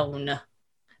alone.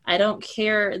 I don't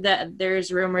care that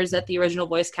there's rumors that the original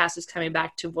voice cast is coming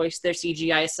back to voice their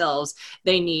CGI selves.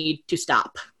 They need to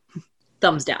stop.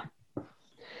 Thumbs down.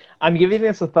 I'm giving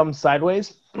this a thumb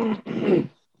sideways.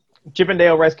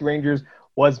 Chippendale Rescue Rangers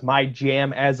was my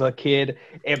jam as a kid.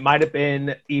 It might have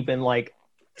been even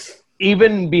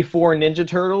before Ninja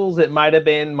Turtles, it might have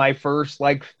been my first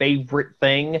favorite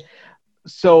thing.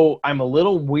 So I'm a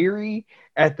little weary.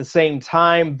 At the same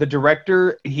time, the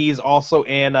director, he's also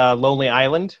in Lonely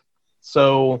Island.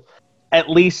 So at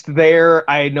least there,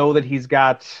 I know that he's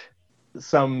got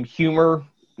some humor,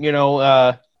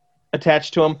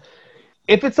 attached to him.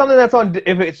 If it's something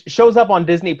if it shows up on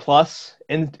Disney Plus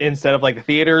instead of the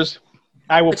theaters,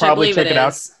 I will probably check it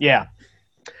out. Yeah.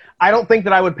 I don't think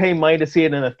that I would pay money to see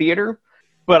it in a theater,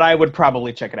 but I would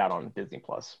probably check it out on Disney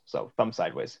Plus. So thumb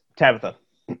sideways. Tabitha.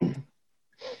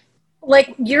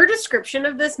 Your description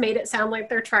of this made it sound like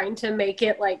they're trying to make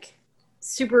it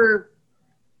super,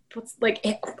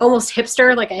 almost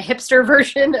hipster, a hipster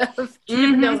version of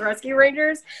Chippendale's Rescue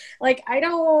Rangers. I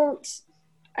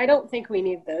don't think we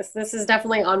need this. This is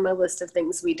definitely on my list of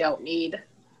things we don't need.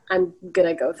 I'm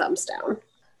gonna go thumbs down.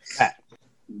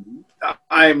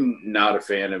 I'm not a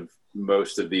fan of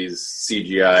most of these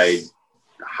CGI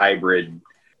hybrid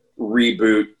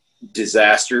reboot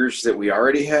disasters that we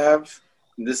already have.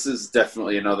 This is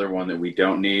definitely another one that we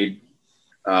don't need.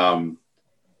 I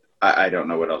don't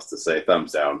know what else to say.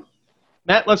 Thumbs down.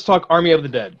 Matt, let's talk Army of the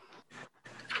Dead.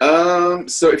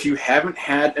 So if you haven't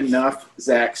had enough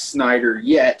Zack Snyder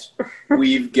yet,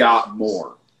 we've got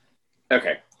more.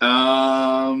 Okay.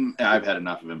 I've had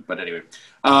enough of him, but anyway.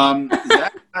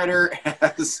 Zack Snyder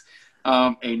has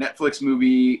a Netflix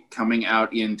movie coming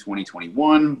out in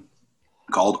 2021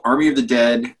 called Army of the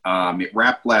Dead. It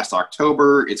wrapped last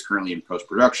October. It's currently in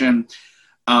post-production.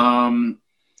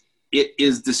 It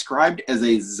is described as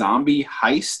a zombie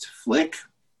heist flick.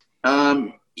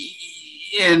 And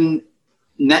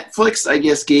Netflix, I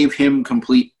guess, gave him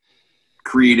complete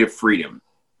creative freedom,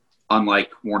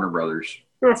 unlike Warner Brothers.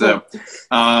 So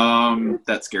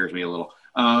that scares me a little,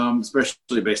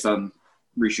 especially based on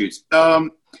reshoots.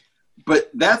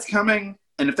 But that's coming,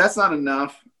 and if that's not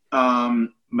enough,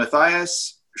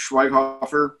 Matthias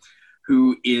Schweighöfer,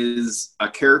 who is a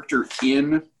character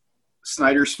in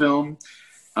Snyder's film,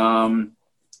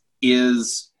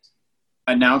 is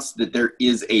announced that there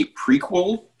is a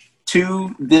prequel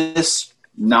to this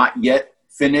not yet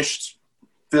finished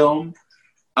film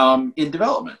in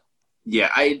development. Yeah,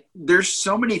 there's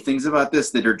so many things about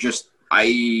this that are just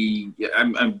I'm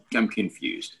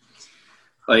confused.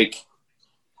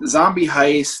 Zombie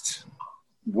heist.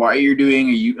 Why you're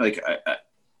doing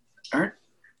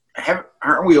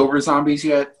aren't we over zombies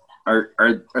yet? Are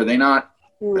they not?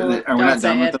 Are we not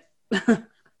done with them?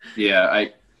 Yeah,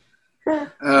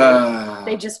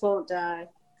 they just won't die.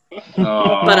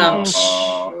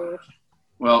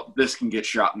 Well, this can get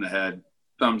shot in the head.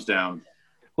 Thumbs down.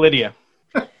 Lydia.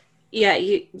 Yeah,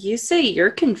 you say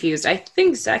you're confused. I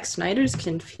think Zack Snyder's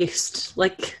confused.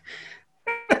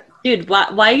 Dude,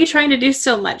 why are you trying to do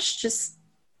so much? Just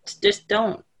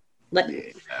don't. Let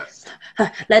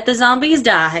the zombies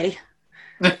die.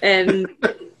 And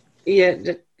yeah,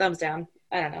 just thumbs down.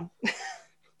 I don't know.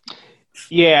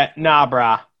 Yeah, nah,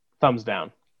 brah. Thumbs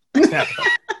down.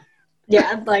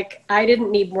 Yeah, I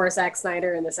didn't need more Zack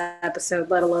Snyder in this episode,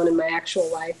 let alone in my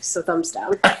actual life, so thumbs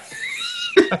down.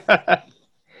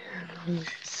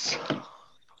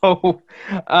 So,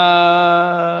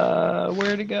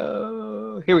 where to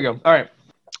go? Here we go. All right.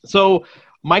 So,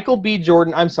 Michael Bay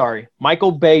Jordan. Thank you.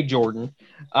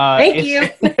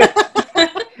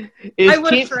 I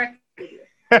would have corrected you.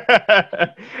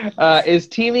 Is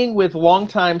teaming with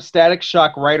longtime Static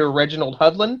Shock writer Reginald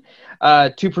Hudlin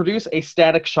to produce a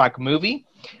Static Shock movie.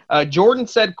 Jordan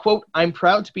said, quote, "I'm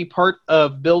proud to be part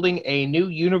of building a new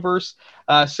universe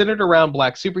centered around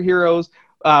black superheroes,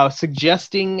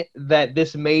 suggesting that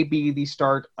this may be the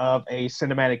start of a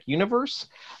cinematic universe."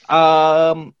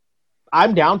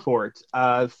 I'm down for it.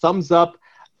 Thumbs up.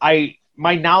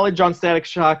 My knowledge on Static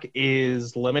Shock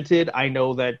is limited. I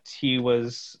know that he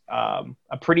was a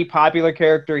pretty popular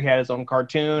character. He had his own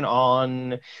cartoon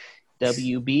on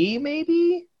WB,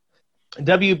 maybe?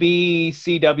 WB,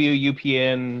 CW,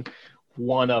 UPN,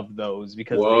 one of those.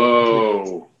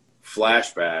 Whoa.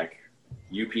 Flashback.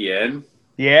 UPN?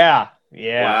 Yeah.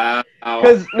 Wow.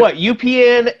 Because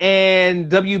UPN and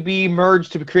WB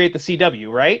merged to create the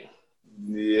CW, right?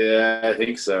 Yeah, I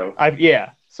think so.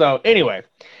 So anyway.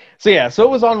 So it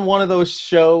was on one of those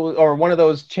shows or one of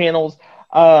those channels.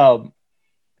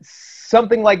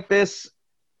 Something like this,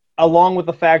 along with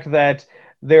the fact that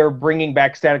they're bringing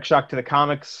back Static Shock to the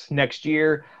comics next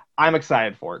year, I'm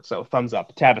excited for it. So thumbs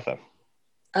up. Tabitha.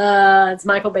 It's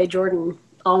Michael Bay Jordan.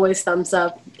 Always thumbs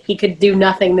up. He could do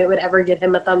nothing that would ever get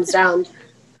him a thumbs down.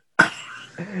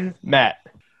 Matt.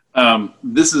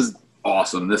 This is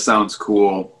awesome. This sounds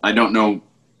cool. I don't know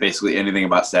basically anything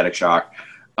about Static Shock,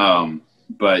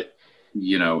 but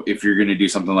if you're going to do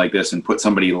something like this and put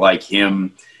somebody like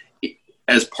him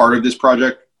as part of this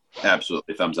project,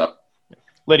 absolutely thumbs up.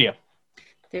 Lydia.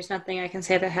 There's nothing I can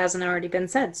say that hasn't already been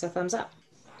said, so thumbs up.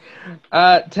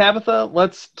 Tabitha,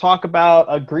 let's talk about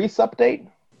a Grease update.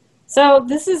 So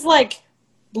this is like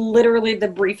literally the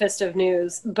briefest of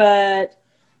news, but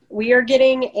we are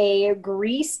getting a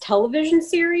Grease television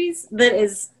series that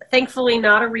is thankfully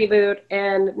not a reboot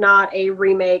and not a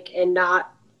remake and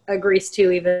not a Grease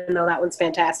 2, even though that one's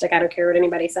fantastic. I don't care what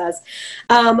anybody says.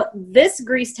 This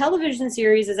Grease television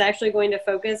series is actually going to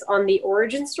focus on the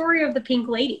origin story of the Pink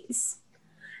Ladies.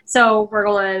 So we're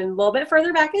going a little bit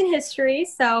further back in history.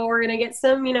 So we're going to get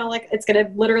some, it's going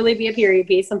to literally be a period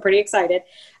piece. I'm pretty excited.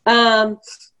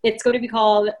 It's going to be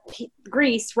called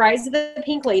Grease, Rise of the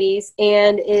Pink Ladies,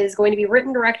 and is going to be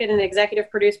written, directed, and executive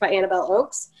produced by Annabelle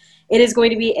Oakes. It is going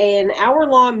to be an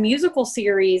hour-long musical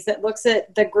series that looks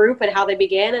at the group and how they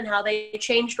began and how they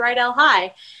changed Rydell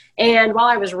High. And while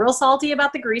I was real salty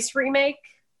about the Grease remake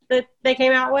that they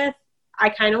came out with, I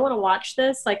kind of want to watch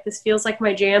this. Like, this feels like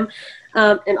my jam.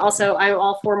 And also, I'm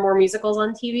all for more musicals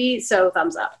on TV, so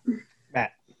thumbs up.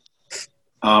 Matt.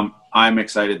 I'm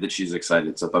excited that she's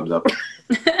excited, so thumbs up.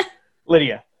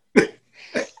 Lydia.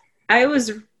 I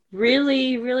was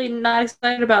really, really not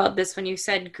excited about this when you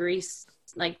said Grease,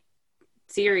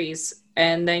 series,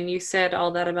 and then you said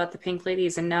all that about the Pink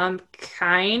Ladies, and now I'm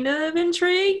kind of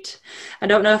intrigued. I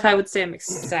don't know if I would say I'm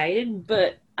excited,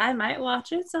 but I might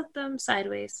watch it, so thumb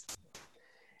sideways.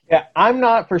 Yeah, I'm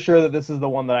not for sure that this is the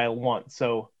one that I want,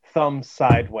 so thumb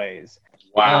sideways.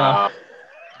 Wow.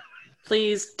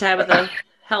 Please, Tabitha,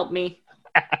 help me.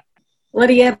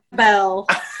 Lydia Bell.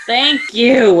 Thank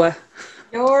you.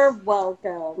 You're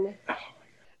welcome.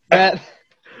 Matt,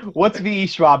 what's V.E.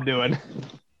 Schwab doing?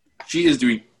 She is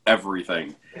doing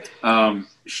everything.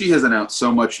 She has announced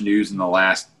so much news in the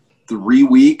last 3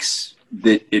 weeks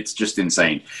that it's just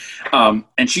insane.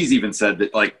 And she's even said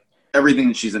that everything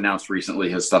that she's announced recently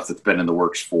has stuff that's been in the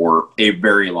works for a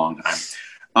very long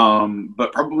time.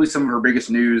 But probably some of her biggest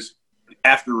news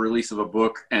after release of a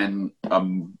book and a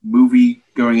movie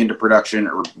going into production,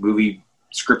 or movie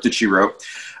script that she wrote,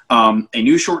 a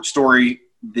new short story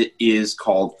that is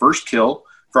called First Kill,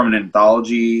 from an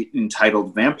anthology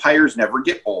entitled Vampires Never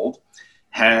Get Old,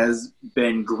 has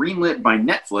been greenlit by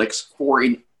Netflix for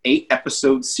an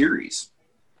 8-episode series.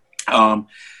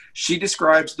 She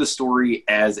describes the story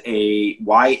as a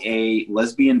YA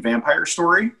lesbian vampire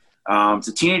story. It's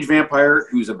a teenage vampire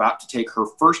who's about to take her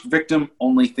first victim,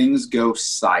 only things go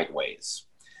sideways.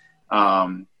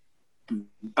 Schwab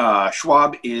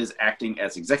is acting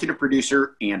as executive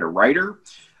producer and a writer.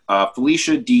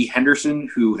 Felicia D. Henderson,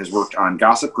 who has worked on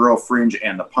Gossip Girl, Fringe,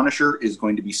 and The Punisher, is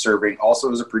going to be serving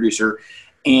also as a producer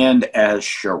and as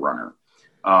showrunner.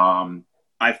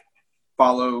 I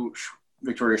follow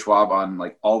Victoria Schwab on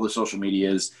all the social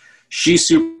medias. She's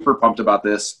super pumped about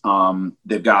this.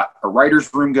 They've got a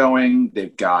writer's room going.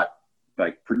 They've got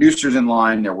producers in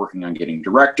line. They're working on getting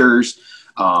directors.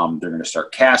 They're going to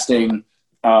start casting.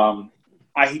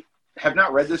 I have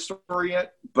not read this story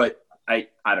yet, but I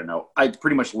don't know. I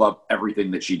pretty much love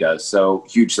everything that she does. So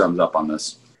huge thumbs up on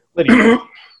this. Lydia.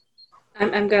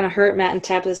 I'm going to hurt Matt and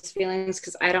Tabitha's feelings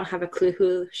because I don't have a clue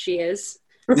who she is.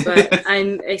 But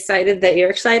I'm excited that you're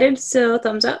excited. So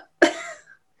thumbs up.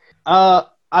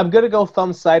 I'm going to go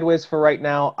thumb sideways for right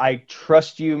now. I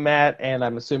trust you, Matt, and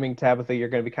I'm assuming, Tabitha, you're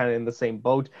going to be kind of in the same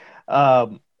boat.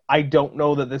 I don't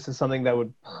know that this is something that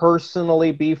would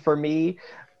personally be for me,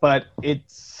 but it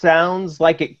sounds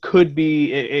like it could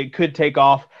be, it could take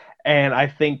off, and I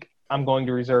think I'm going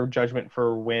to reserve judgment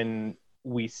for when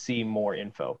we see more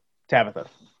info. Tabitha.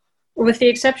 With the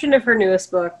exception of her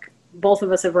newest book, both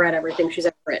of us have read everything she's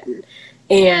ever written.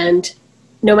 And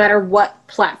no matter what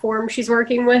platform she's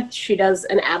working with, she does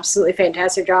an absolutely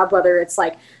fantastic job, whether it's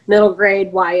middle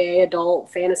grade, YA,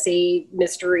 adult, fantasy,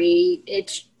 mystery.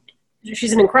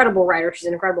 She's an incredible writer. She's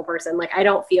an incredible person. I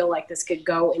don't feel like this could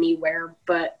go anywhere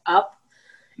but up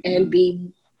and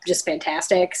be just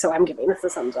fantastic. So I'm giving this a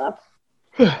thumbs up.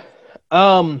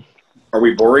 Are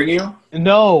we boring you?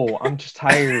 No, I'm just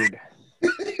tired.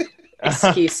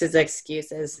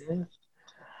 Excuses.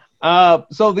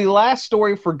 So the last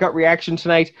story for Gut Reaction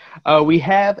tonight, we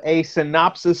have a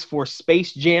synopsis for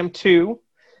Space Jam 2.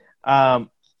 I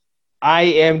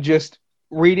am just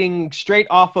reading straight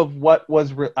off of what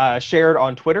was shared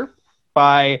on Twitter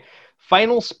by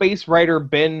Final Space writer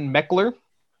Ben Meckler.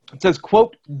 It says,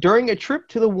 quote, during a trip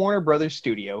to the Warner Brothers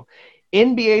studio,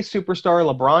 NBA superstar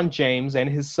LeBron James and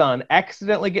his son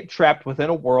accidentally get trapped within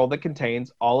a world that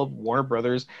contains all of Warner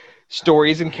Brothers'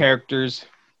 stories and characters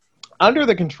under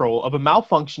the control of a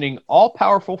malfunctioning,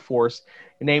 all-powerful force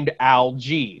named Al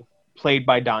G, played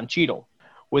by Don Cheadle.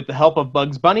 With the help of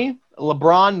Bugs Bunny,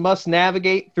 LeBron must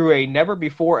navigate through a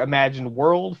never-before-imagined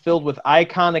world filled with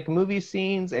iconic movie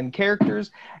scenes and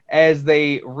characters as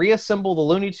they reassemble the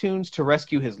Looney Tunes to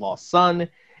rescue his lost son.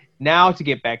 Now, to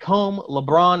get back home,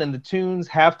 LeBron and the Tunes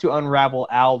have to unravel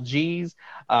Al G's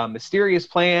mysterious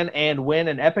plan and win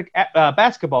an epic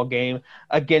basketball game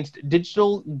against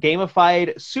digital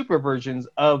gamified super versions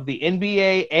of the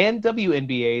NBA and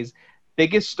WNBA's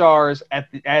biggest stars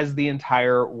as the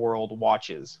entire world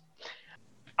watches.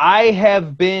 I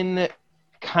have been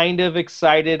kind of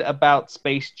excited about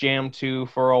Space Jam 2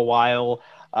 for a while.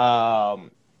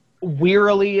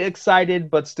 Wearily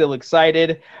excited, but still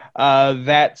excited.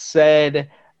 That said,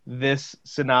 this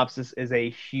synopsis is a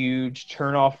huge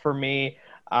turnoff for me.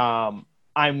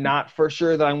 I'm not for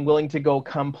sure that I'm willing to go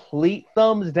complete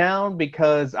thumbs down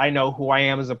because I know who I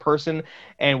am as a person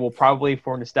and will probably,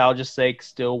 for nostalgia's sake,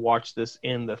 still watch this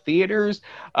in the theaters.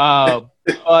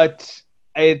 But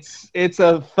it's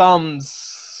a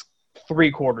thumbs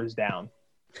 3/4 down.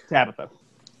 Tabitha.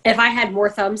 If I had more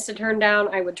thumbs to turn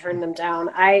down, I would turn them down.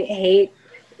 I hate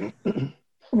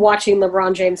watching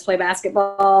LeBron James play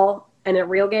basketball in a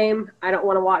real game. I don't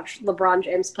want to watch LeBron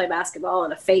James play basketball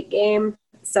in a fake game.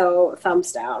 So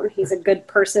thumbs down. He's a good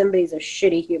person, but he's a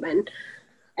shitty human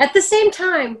at the same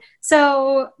time.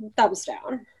 So thumbs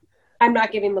down. I'm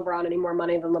not giving LeBron any more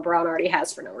money than LeBron already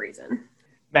has for no reason.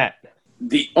 Matt.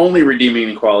 The only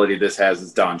redeeming quality this has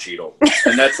is Don Cheadle.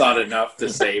 And that's not enough to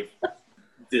save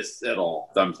this at all.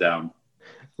 Thumbs down.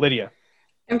 Lydia.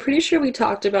 I'm pretty sure we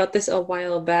talked about this a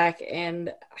while back,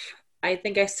 and I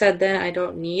think I said then I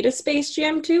don't need a Space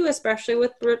Jam 2, especially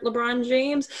with LeBron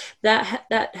James.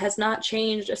 That has not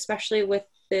changed, especially with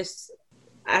this.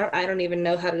 I don't even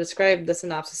know how to describe the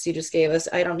synopsis you just gave us.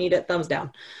 I don't need it. Thumbs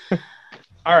down.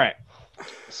 All right.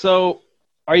 So,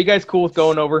 are you guys cool with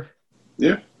going over?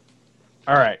 Yeah.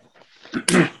 All right.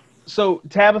 So,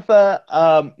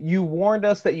 Tabitha, you warned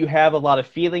us that you have a lot of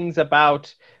feelings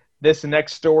about this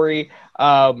next story.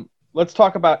 Let's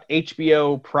talk about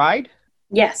HBO Pride.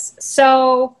 Yes.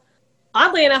 So,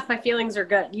 oddly enough, my feelings are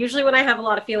good. Usually when I have a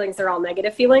lot of feelings, they're all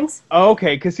negative feelings.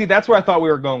 Okay, because see, that's where I thought we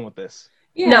were going with this.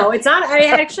 Yeah. No, it's not. I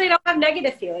actually don't have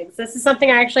negative feelings. This is something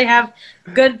I actually have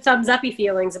good thumbs-uppy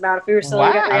feelings about if we were still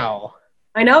Wow.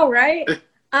 I know, right?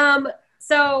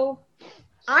 So,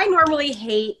 I normally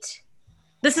hate...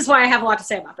 This is why I have a lot to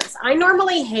say about this. I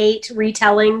normally hate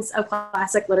retellings of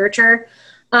classic literature.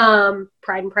 Pride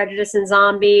and Prejudice and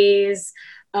Zombies,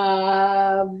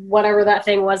 whatever that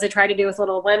thing was they tried to do with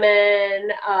Little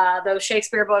Women, those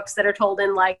Shakespeare books that are told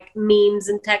in like memes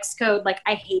and text code. Like,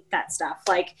 I hate that stuff.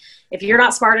 Like, if you're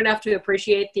not smart enough to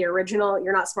appreciate the original,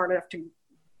 you're not smart enough to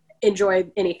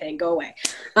enjoy anything. Go away.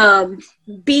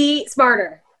 Be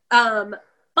smarter.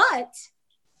 But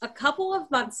a couple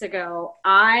of months ago,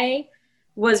 I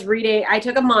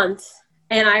took a month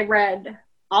and I read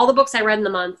all the books I read in the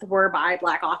month were by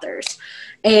Black authors.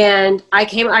 And I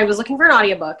was looking for an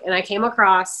audiobook and I came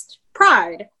across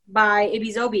Pride by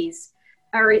Ibi Zoboi.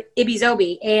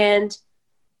 And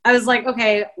I was like,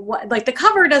 okay, like the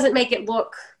cover doesn't make it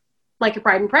look like a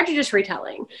Pride and Prejudice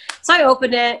retelling. So I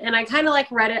opened it and I kind of like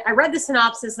read it. I read the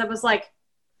synopsis and I was like,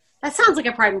 that sounds like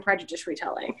a Pride and Prejudice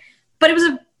retelling. But it was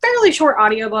a fairly short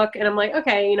audiobook and I'm like,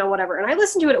 okay, whatever. And I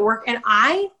listened to it at work and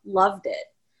I loved it.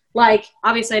 Like,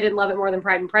 obviously I didn't love it more than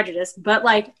Pride and Prejudice, but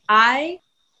like I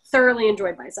thoroughly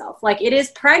enjoyed myself. Like, it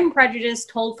is Pride and Prejudice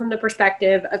told from the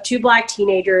perspective of two Black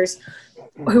teenagers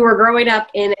who are growing up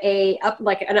in an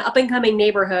up-and-coming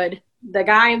neighborhood.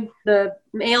 The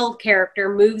male character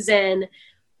moves in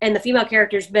and the female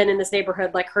character's been in this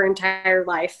neighborhood like her entire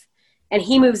life. And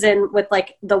he moves in with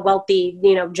like the wealthy,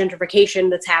 gentrification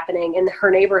that's happening in her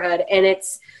neighborhood. And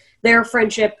it's their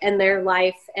friendship and their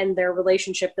life and their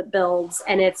relationship that builds.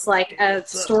 And it's like a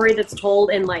story that's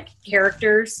told in like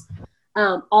characters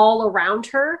all around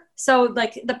her. So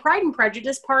like the Pride and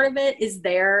Prejudice part of it is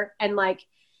there. And like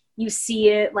you see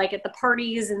it like at the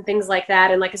parties and things like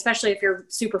that. And like, especially if you're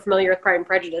super familiar with Pride and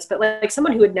Prejudice, but like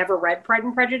someone who had never read Pride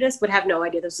and Prejudice would have no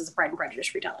idea this is a Pride and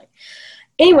Prejudice retelling.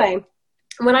 Anyway,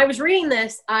 when I was reading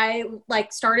this, I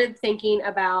like started thinking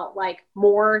about like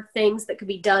more things that could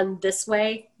be done this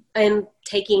way and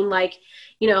taking like,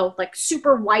 like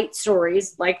super white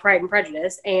stories like Pride and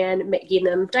Prejudice and making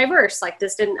them diverse. Like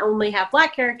this didn't only have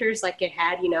Black characters, like it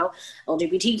had,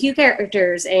 LGBTQ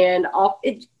characters and all.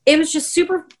 It was just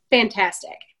super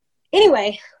fantastic.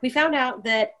 Anyway, we found out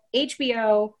that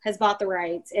HBO has bought the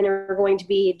rights and are going to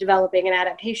be developing an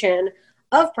adaptation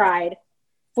of Pride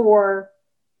for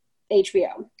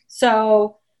HBO.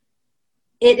 So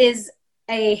it is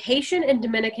a Haitian and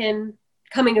Dominican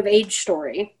coming of age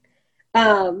story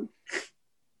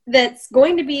that's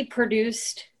going to be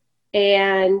produced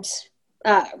and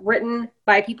written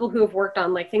by people who have worked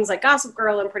on like things like Gossip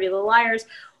Girl and Pretty Little Liars,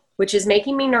 which is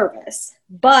making me nervous.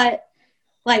 But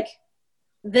like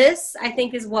this, I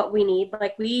think, is what we need.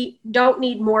 Like, we don't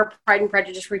need more Pride and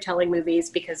Prejudice retelling movies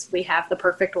because we have the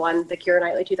perfect one. The Keira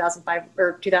Knightley 2005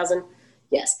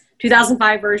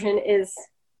 version is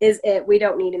it. We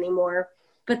don't need any more.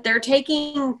 But they're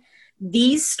taking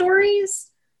these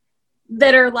stories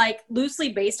that are like loosely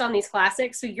based on these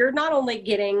classics. So you're not only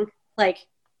getting like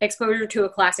exposure to a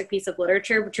classic piece of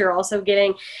literature, but you're also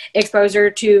getting exposure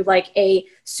to like a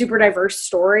super diverse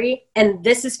story. And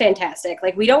this is fantastic.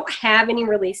 Like, we don't have any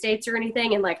release dates or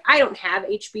anything. And like, I don't have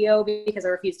HBO because I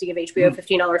refuse to give HBO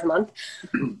 $15 a month.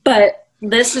 But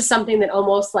this is something that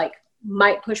almost like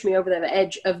might push me over the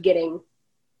edge of getting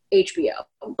HBO.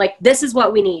 Like, this is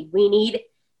what we need. We need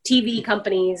TV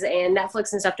companies and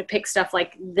Netflix and stuff to pick stuff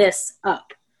like this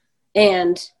up.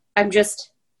 And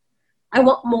I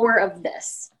want more of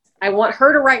this. I want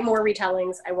her to write more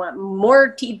retellings. I want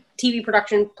more TV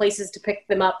production places to pick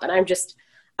them up. And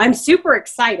I'm super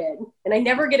excited. And I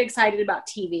never get excited about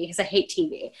TV because I hate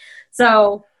TV.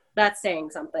 So that's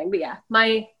saying something. But yeah,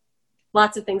 my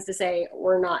lots of things to say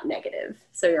were not negative.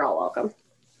 So you're all welcome.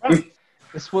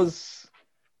 This was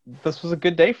a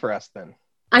good day for us then.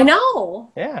 I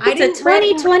know. Yeah. It's a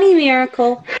 2020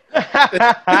 miracle.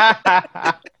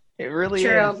 It really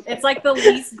True. is. It's like the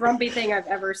least grumpy thing I've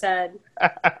ever said.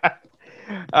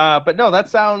 But no, that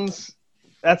sounds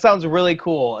really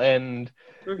cool, and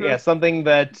yeah, something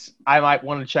that I might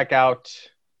want to check out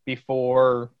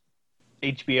before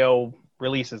HBO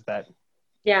releases that.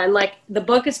 Yeah, and like the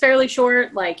book is fairly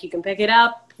short. Like, you can pick it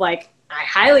up. Like, I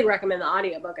highly recommend the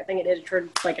audiobook. I think it did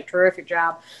a terrific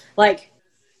job. Like,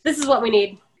 this is what we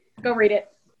need. Go read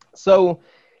it. So,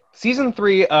 season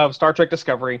 3 of Star Trek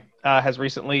Discovery has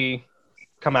recently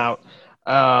come out,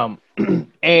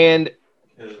 and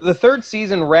the third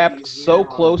season wrapped so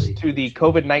close to the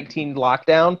COVID-19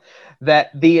 lockdown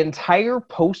that the entire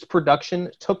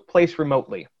post-production took place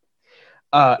remotely.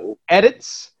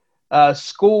 Edits,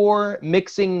 score,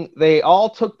 mixing, they all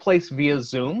took place via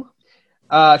Zoom.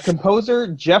 Composer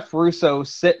Jeff Russo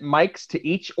sent mics to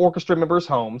each orchestra member's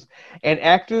homes, and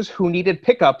actors who needed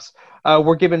pickups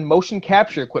were given motion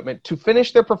capture equipment to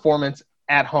finish their performance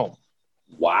at home.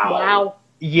 Wow.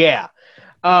 Yeah.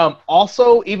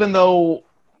 Also, even though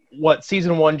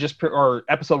episode 1 just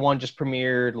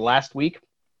premiered last week,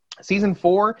 season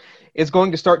 4 is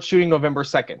going to start shooting November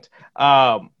 2nd.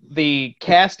 The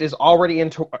cast is already in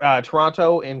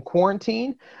Toronto in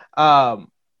quarantine,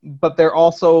 but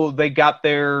they got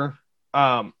there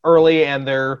early, and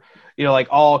they're, like,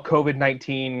 all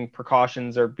COVID-19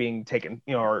 precautions are being taken,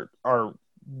 are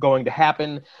going to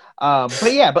happen.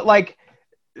 But like,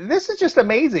 this is just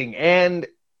amazing. And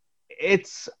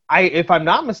if I'm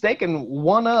not mistaken,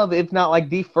 one of, if not like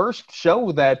the first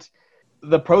show that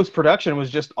the post-production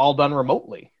was just all done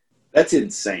remotely. That's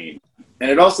insane. And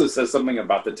it also says something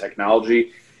about the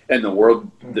technology and the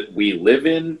world that we live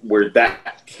in where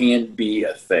that can be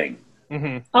a thing.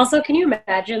 Mm-hmm. Also, can you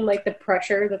imagine like the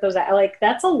pressure that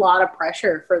that's a lot of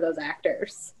pressure for those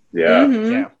actors. Yeah.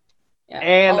 Yeah.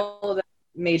 And all that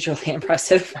majorly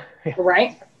impressive.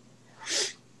 Right?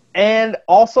 And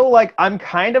also, like, I'm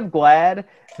kind of glad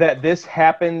that this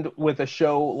happened with a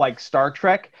show like Star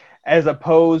Trek as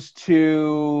opposed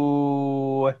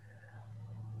to,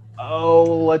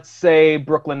 let's say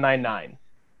Brooklyn Nine-Nine.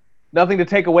 Nothing to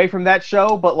take away from that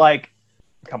show, but, like,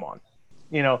 come on.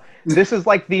 This is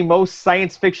like the most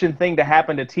science fiction thing to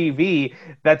happen to TV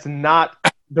that's not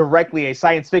directly a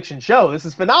science fiction show. This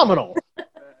is phenomenal.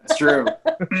 It's true.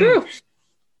 True.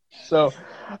 So,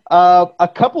 a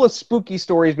couple of spooky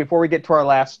stories before we get to our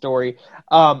last story.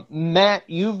 Matt,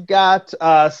 you've got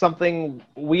something.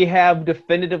 We have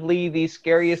definitively the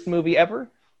scariest movie ever?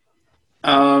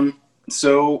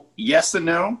 So, yes and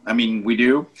no. I mean, we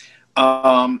do.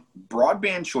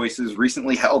 Broadband Choices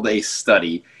recently held a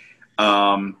study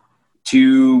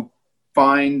to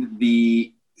find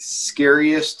the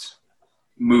scariest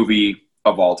movie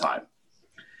of all time.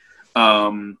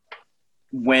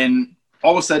 When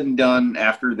all is said and done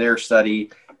after their study,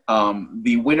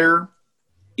 the winner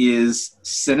is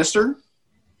Sinister.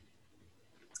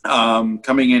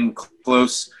 Coming in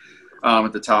close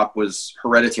at the top was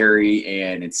Hereditary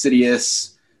and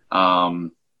Insidious. A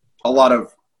lot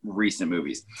of recent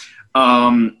movies.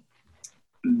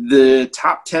 The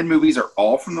top 10 movies are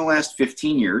all from the last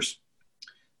 15 years.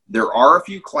 There are a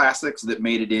few classics that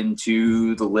made it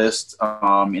into the list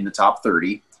in the top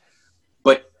 30.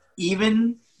 But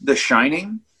even The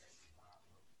Shining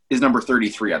is number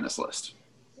 33 on this list.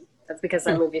 That's because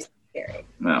that movie's scary.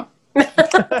 No.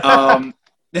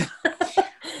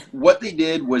 What they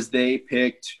did was they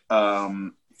picked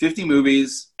 50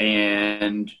 movies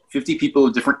and 50 people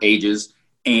of different ages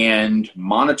and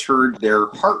monitored their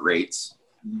heart rates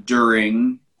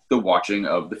during the watching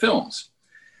of the films.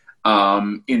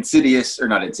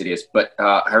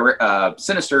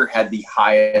 Sinister had the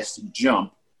highest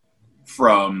jump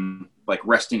from like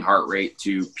resting heart rate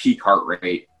to peak heart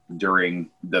rate during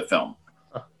the film.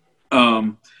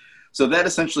 So that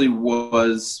essentially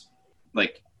was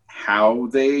like how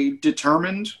they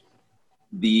determined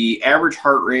the average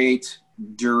heart rate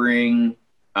during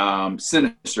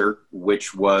Sinister,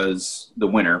 which was the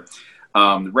winner.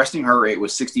 The resting heart rate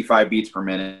was 65 beats per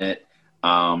minute.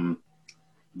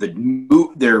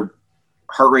 Their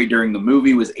heart rate during the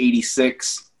movie was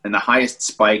 86, and the highest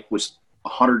spike was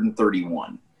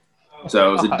 131. So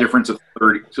it was a difference of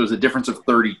 30. So it was a difference of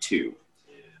 32.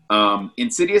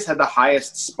 Insidious had the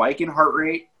highest spike in heart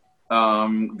rate,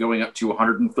 going up to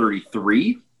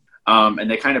 133. And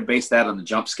they kind of based that on the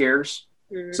jump scares.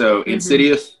 So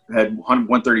Insidious had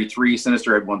 133,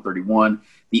 Sinister had 131.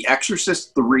 The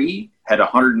Exorcist 3 had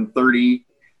 130,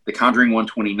 The Conjuring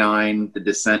 129, The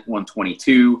Descent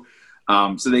 122.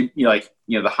 So they,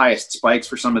 the highest spikes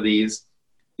for some of these,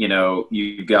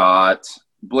 you got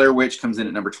Blair Witch comes in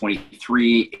at number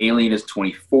 23, Alien is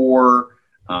 24,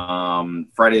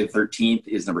 Friday the 13th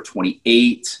is number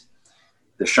 28,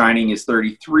 The Shining is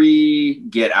 33,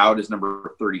 Get Out is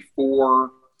number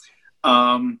 34.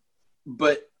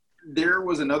 But there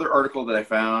was another article that I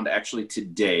found actually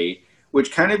today,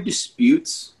 which kind of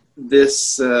disputes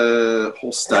this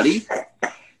whole study,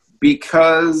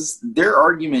 because their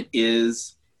argument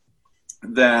is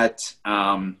that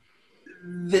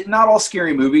that not all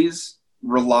scary movies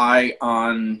rely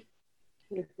on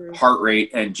heart rate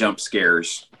and jump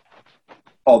scares,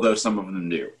 although some of them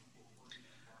do.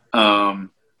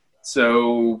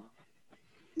 So,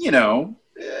 they've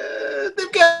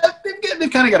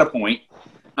kind of got a point.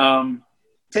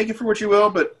 Take it for what you will,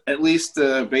 but at least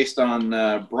based on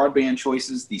broadband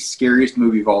choices, the scariest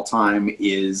movie of all time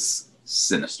is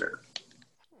Sinister.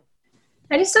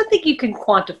 I just don't think you can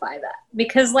quantify that,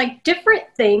 because different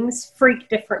things freak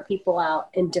different people out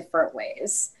in different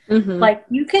ways.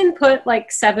 You can put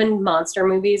 7 monster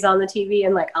movies on the TV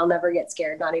and I'll never get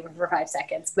scared, not even for 5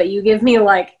 seconds. But you give me an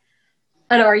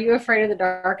Are You Afraid of the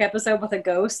Dark episode with a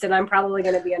ghost, and I'm probably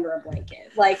going to be under a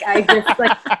blanket.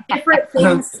 Different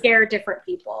things scare different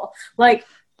people.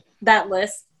 That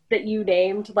list that you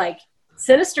named,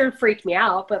 Sinister freaked me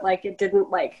out, but it didn't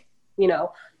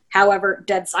however,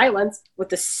 Dead Silence with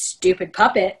the stupid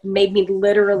puppet made me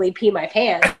literally pee my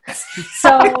pants.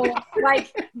 So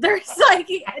there's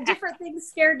different things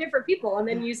scare different people. And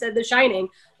then you said The Shining.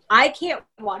 I can't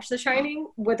watch The Shining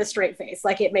with a straight face.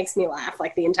 It makes me laugh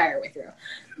the entire way through.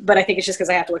 But I think it's just because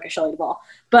I have to look at Shelley Duvall.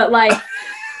 But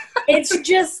it's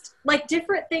just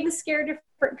different things scare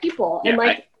different people. Yeah,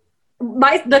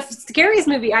 and the scariest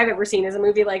movie I've ever seen is a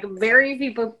movie very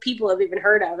few people have even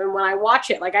heard of. And when I watch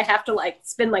it, I have to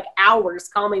spend hours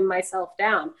calming myself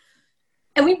down.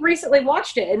 And we recently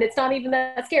watched it, and it's not even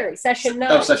that scary. Session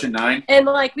 9. Oh, Session 9. And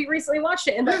we recently watched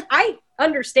it, and I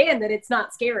understand that it's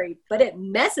not scary, but it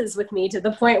messes with me to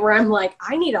the point where I'm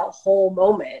I need a whole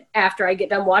moment after I get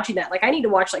done watching that. I need to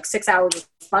watch 6 hours of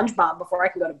SpongeBob before I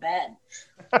can go to bed.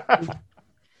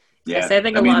 Yeah, I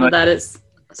think a lot of that is.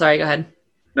 Sorry, go ahead.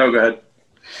 No, go ahead.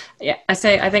 Yeah, I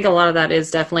think a lot of that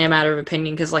is definitely a matter of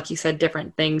opinion, because like you said,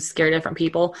 different things scare different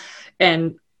people.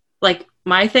 And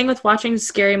my thing with watching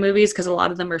scary movies, because a lot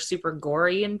of them are super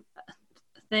gory and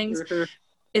things,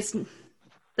 it's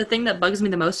the thing that bugs me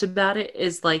the most about it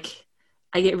is I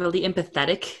get really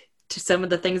empathetic to some of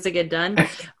the things that get done.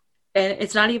 And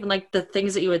it's not even the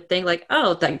things that you would think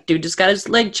oh, that dude just got his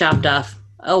leg chopped off.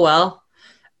 Oh, well.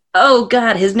 Oh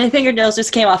God, his fingernails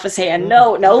just came off his hand.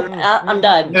 No, I'm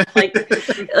done.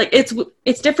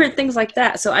 It's different things like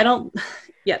that. So I don't.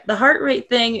 Yeah, the heart rate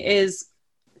thing is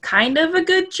kind of a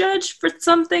good judge for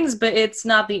some things, but it's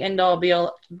not the end all be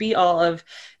all of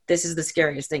this is the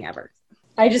scariest thing ever.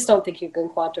 I just don't think you can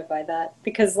quantify that,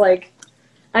 because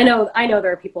I know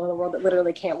there are people in the world that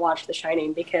literally can't watch The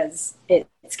Shining because it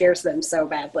scares them so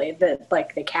badly that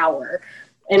they cower.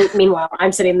 And meanwhile,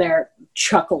 I'm sitting there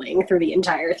chuckling through the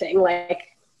entire thing. I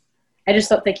just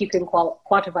don't think you can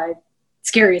quantify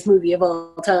scariest movie of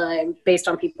all time based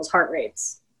on people's heart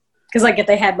rates. Because like if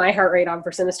they had my heart rate on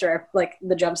for Sinister, like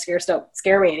the jump scares don't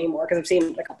scare me anymore because I've seen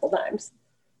it a couple times.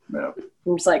 No.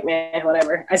 I'm just like, man,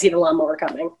 whatever. I see the lawnmower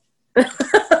coming.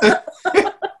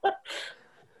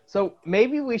 So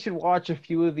maybe we should watch a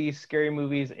few of these scary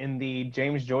movies in the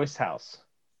James Joyce house.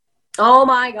 Oh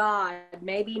my God,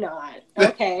 maybe not.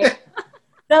 Okay.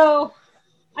 So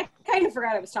I kind of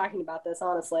forgot I was talking about this,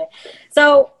 honestly.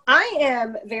 So I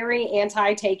am very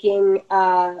anti taking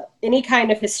any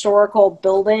kind of historical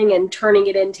building and turning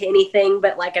it into anything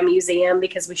but like a museum,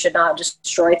 because we should not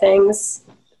destroy things.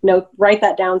 No, write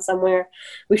that down somewhere.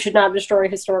 We should not destroy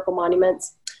historical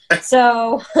monuments.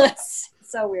 So it's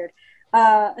so weird.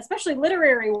 Especially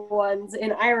literary ones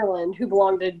in Ireland who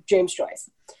belong to James Joyce.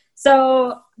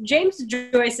 So James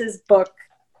Joyce's book,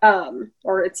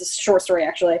 or it's a short story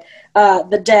actually,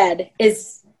 The Dead,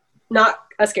 is not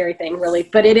a scary thing really,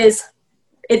 but it's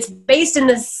based in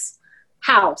this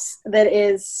house that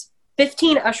is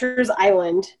 15 Usher's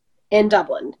Island in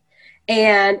Dublin.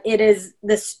 And it is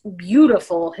this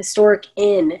beautiful historic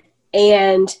inn,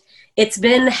 and it's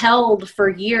been held for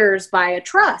years by a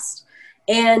trust.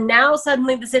 And now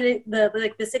suddenly the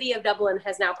city of Dublin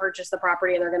has now purchased the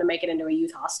property, and they're going to make it into a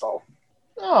youth hostel.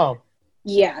 Oh,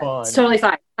 yeah, fun. It's totally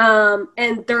fine.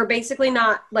 And they're basically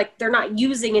not they're not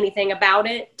using anything about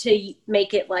it to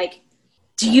make it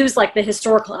to use the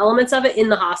historical elements of it in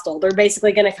the hostel. They're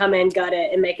basically going to come in, gut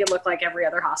it, and make it look like every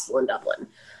other hostel in Dublin.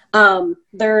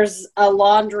 There's a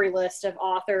laundry list of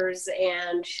authors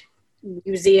and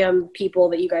museum people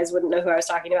that you guys wouldn't know who I was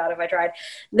talking about if I tried,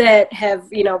 that have,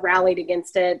 rallied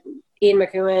against it. Ian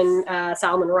McEwan,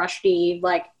 Salman Rushdie,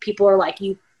 people are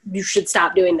you should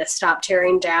stop doing this, stop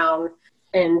tearing down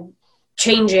and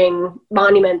changing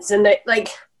monuments. And it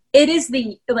is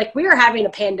we are having a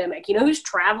pandemic. You know who's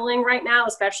traveling right now,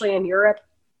 especially in Europe?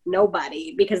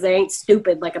 Nobody, because they ain't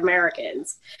stupid like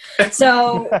Americans.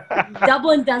 So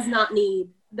Dublin does not need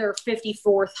their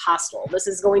 54th hostel. This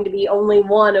is going to be only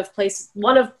one of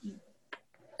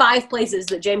 5 places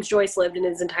that James Joyce lived in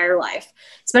his entire life,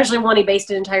 especially one he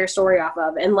based an entire story off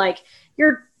of. And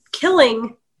you're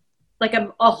killing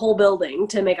a whole building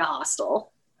to make a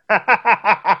hostel.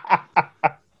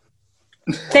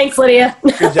 Thanks, Lydia.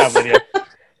 Good job, Lydia.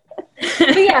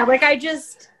 But yeah,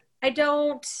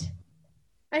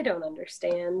 I don't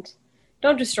understand.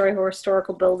 Don't destroy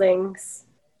historical buildings.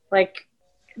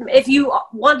 If you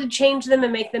want to change them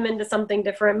and make them into something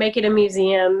different, make it a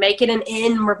museum, make it an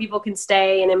inn where people can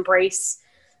stay and embrace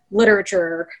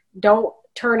literature. Don't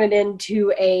turn it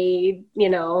into a,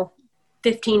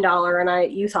 $15 a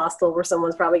night youth hostel where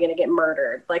someone's probably going to get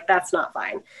murdered. That's not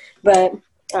fine. But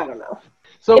I don't know.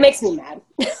 So it makes me mad.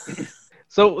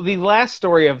 So the last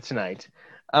story of tonight,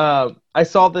 I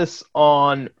saw this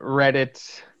on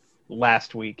Reddit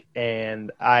last week,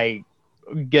 and I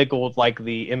giggled like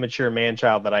the immature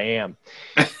man-child that I am.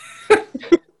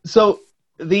 So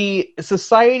the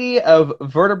Society of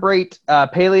Vertebrate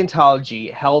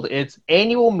Paleontology held its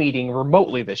annual meeting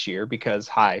remotely this year because,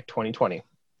 2020.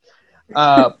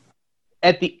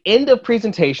 At the end of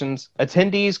presentations,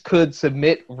 attendees could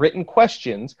submit written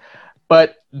questions,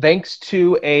 but thanks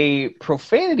to a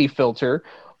profanity filter,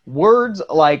 words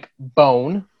like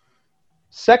bone,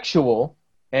 sexual,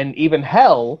 and even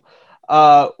hell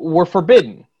were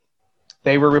forbidden.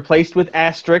 They were replaced with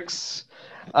asterisks.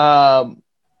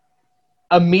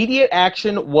 Immediate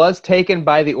action was taken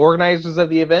by the organizers of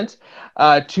the event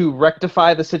to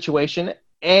rectify the situation,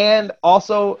 and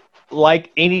also,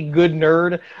 like any good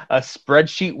nerd, a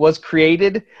spreadsheet was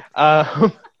created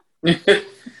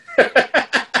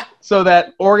so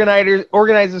that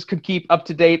organizers could keep up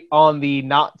to date on the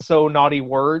not so naughty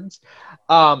words.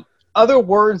 Other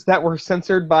words that were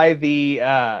censored by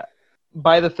the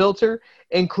filter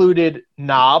included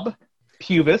knob,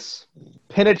 pubis,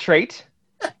 penetrate,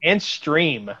 and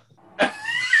stream.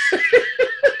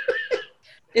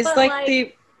 Is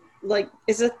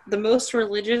is it the most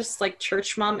religious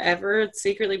church mom ever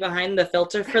secretly behind the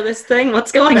filter for this thing?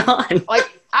 What's going on?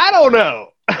 I don't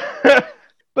know.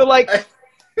 But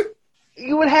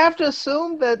you would have to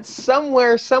assume that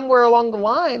somewhere along the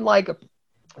line,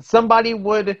 somebody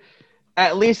would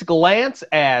at least glance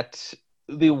at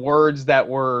the words that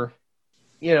were,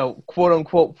 quote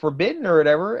unquote forbidden or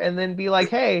whatever, and then be like,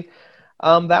 hey,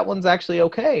 that one's actually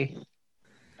okay.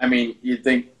 I mean, you'd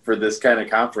think for this kind of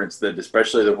conference that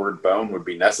especially the word bone would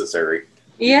be necessary.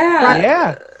 Yeah.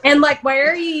 Yeah. And why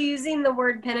are you using the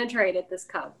word penetrate at this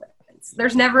conference?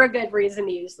 There's never a good reason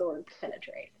to use the word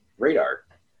penetrate. Radar,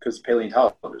 because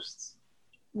paleontologists.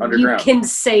 Underground. You can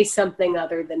say something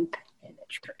other than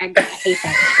penetrate. I hate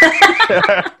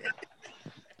that.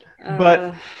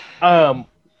 But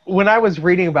when I was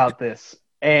reading about this,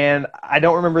 and I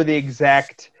don't remember the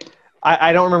exact.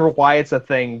 I don't remember why it's a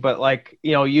thing, but like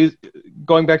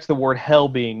going back to the word hell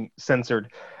being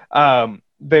censored,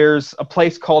 there's a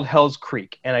place called Hell's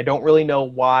Creek, and I don't really know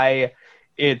why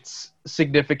it's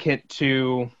significant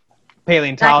to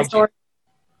paleontology. Dinosaur.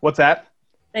 What's that?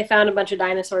 They found a bunch of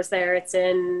dinosaurs there. It's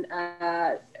in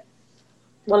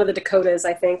one of the Dakotas,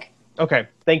 I think. Okay,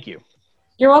 thank you.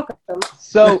 You're welcome.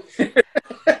 So,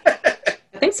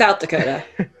 I think South Dakota.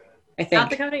 I think. South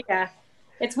Dakota, yeah.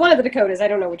 It's one of the Dakotas. I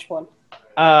don't know which one.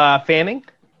 Fanning?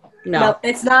 No.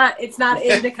 It's not. It's not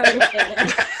in Dakota.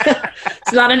 Fanning.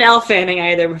 It's not an L Fanning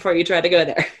either. Before you try to go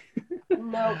there.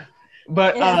 No.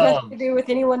 But It has nothing to do with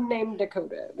anyone named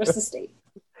Dakota. Just the state.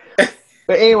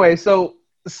 But anyway, so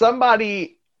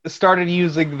somebody started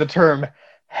using the term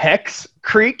Hex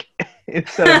Creek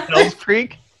instead of Hell's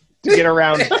Creek to get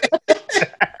around it.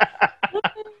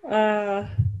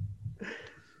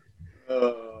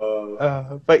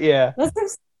 But yeah, That's so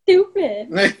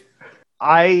stupid.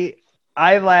 I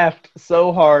laughed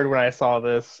so hard when I saw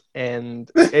this,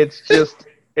 and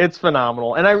it's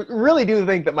phenomenal. And I really do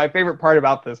think that my favorite part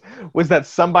about this was that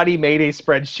somebody made a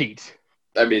spreadsheet.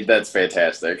 I mean, that's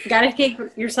fantastic. Gotta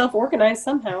get yourself organized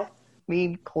somehow. I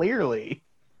mean, clearly.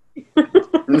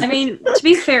 I mean, to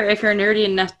be fair, if you're nerdy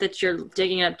enough that you're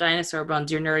digging up dinosaur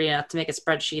bones, you're nerdy enough to make a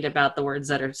spreadsheet about the words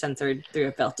that are censored through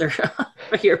a filter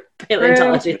for your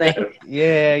paleontology thing.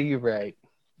 Yeah, you're right.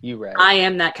 I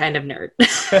am that kind of nerd.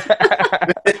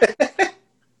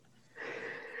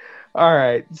 All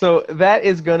right, so that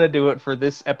is going to do it for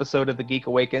this episode of The Geek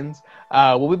Awakens.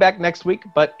 We'll be back next week,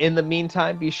 but in the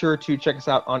meantime, be sure to check us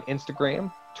out on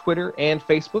Instagram, Twitter, and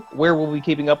Facebook, where we'll be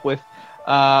keeping up with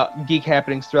geek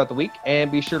happenings throughout the week, and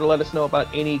be sure to let us know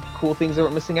about any cool things that we're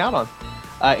missing out on.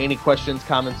 Any questions,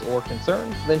 comments, or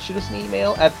concerns, then shoot us an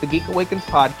email at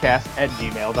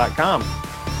thegeekawakenspodcast@gmail.com.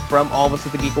 From all of us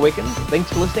at The Geek Awakens,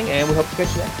 thanks for listening, and we hope to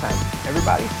catch you next time.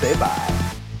 Everybody, say bye.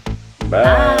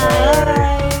 Bye.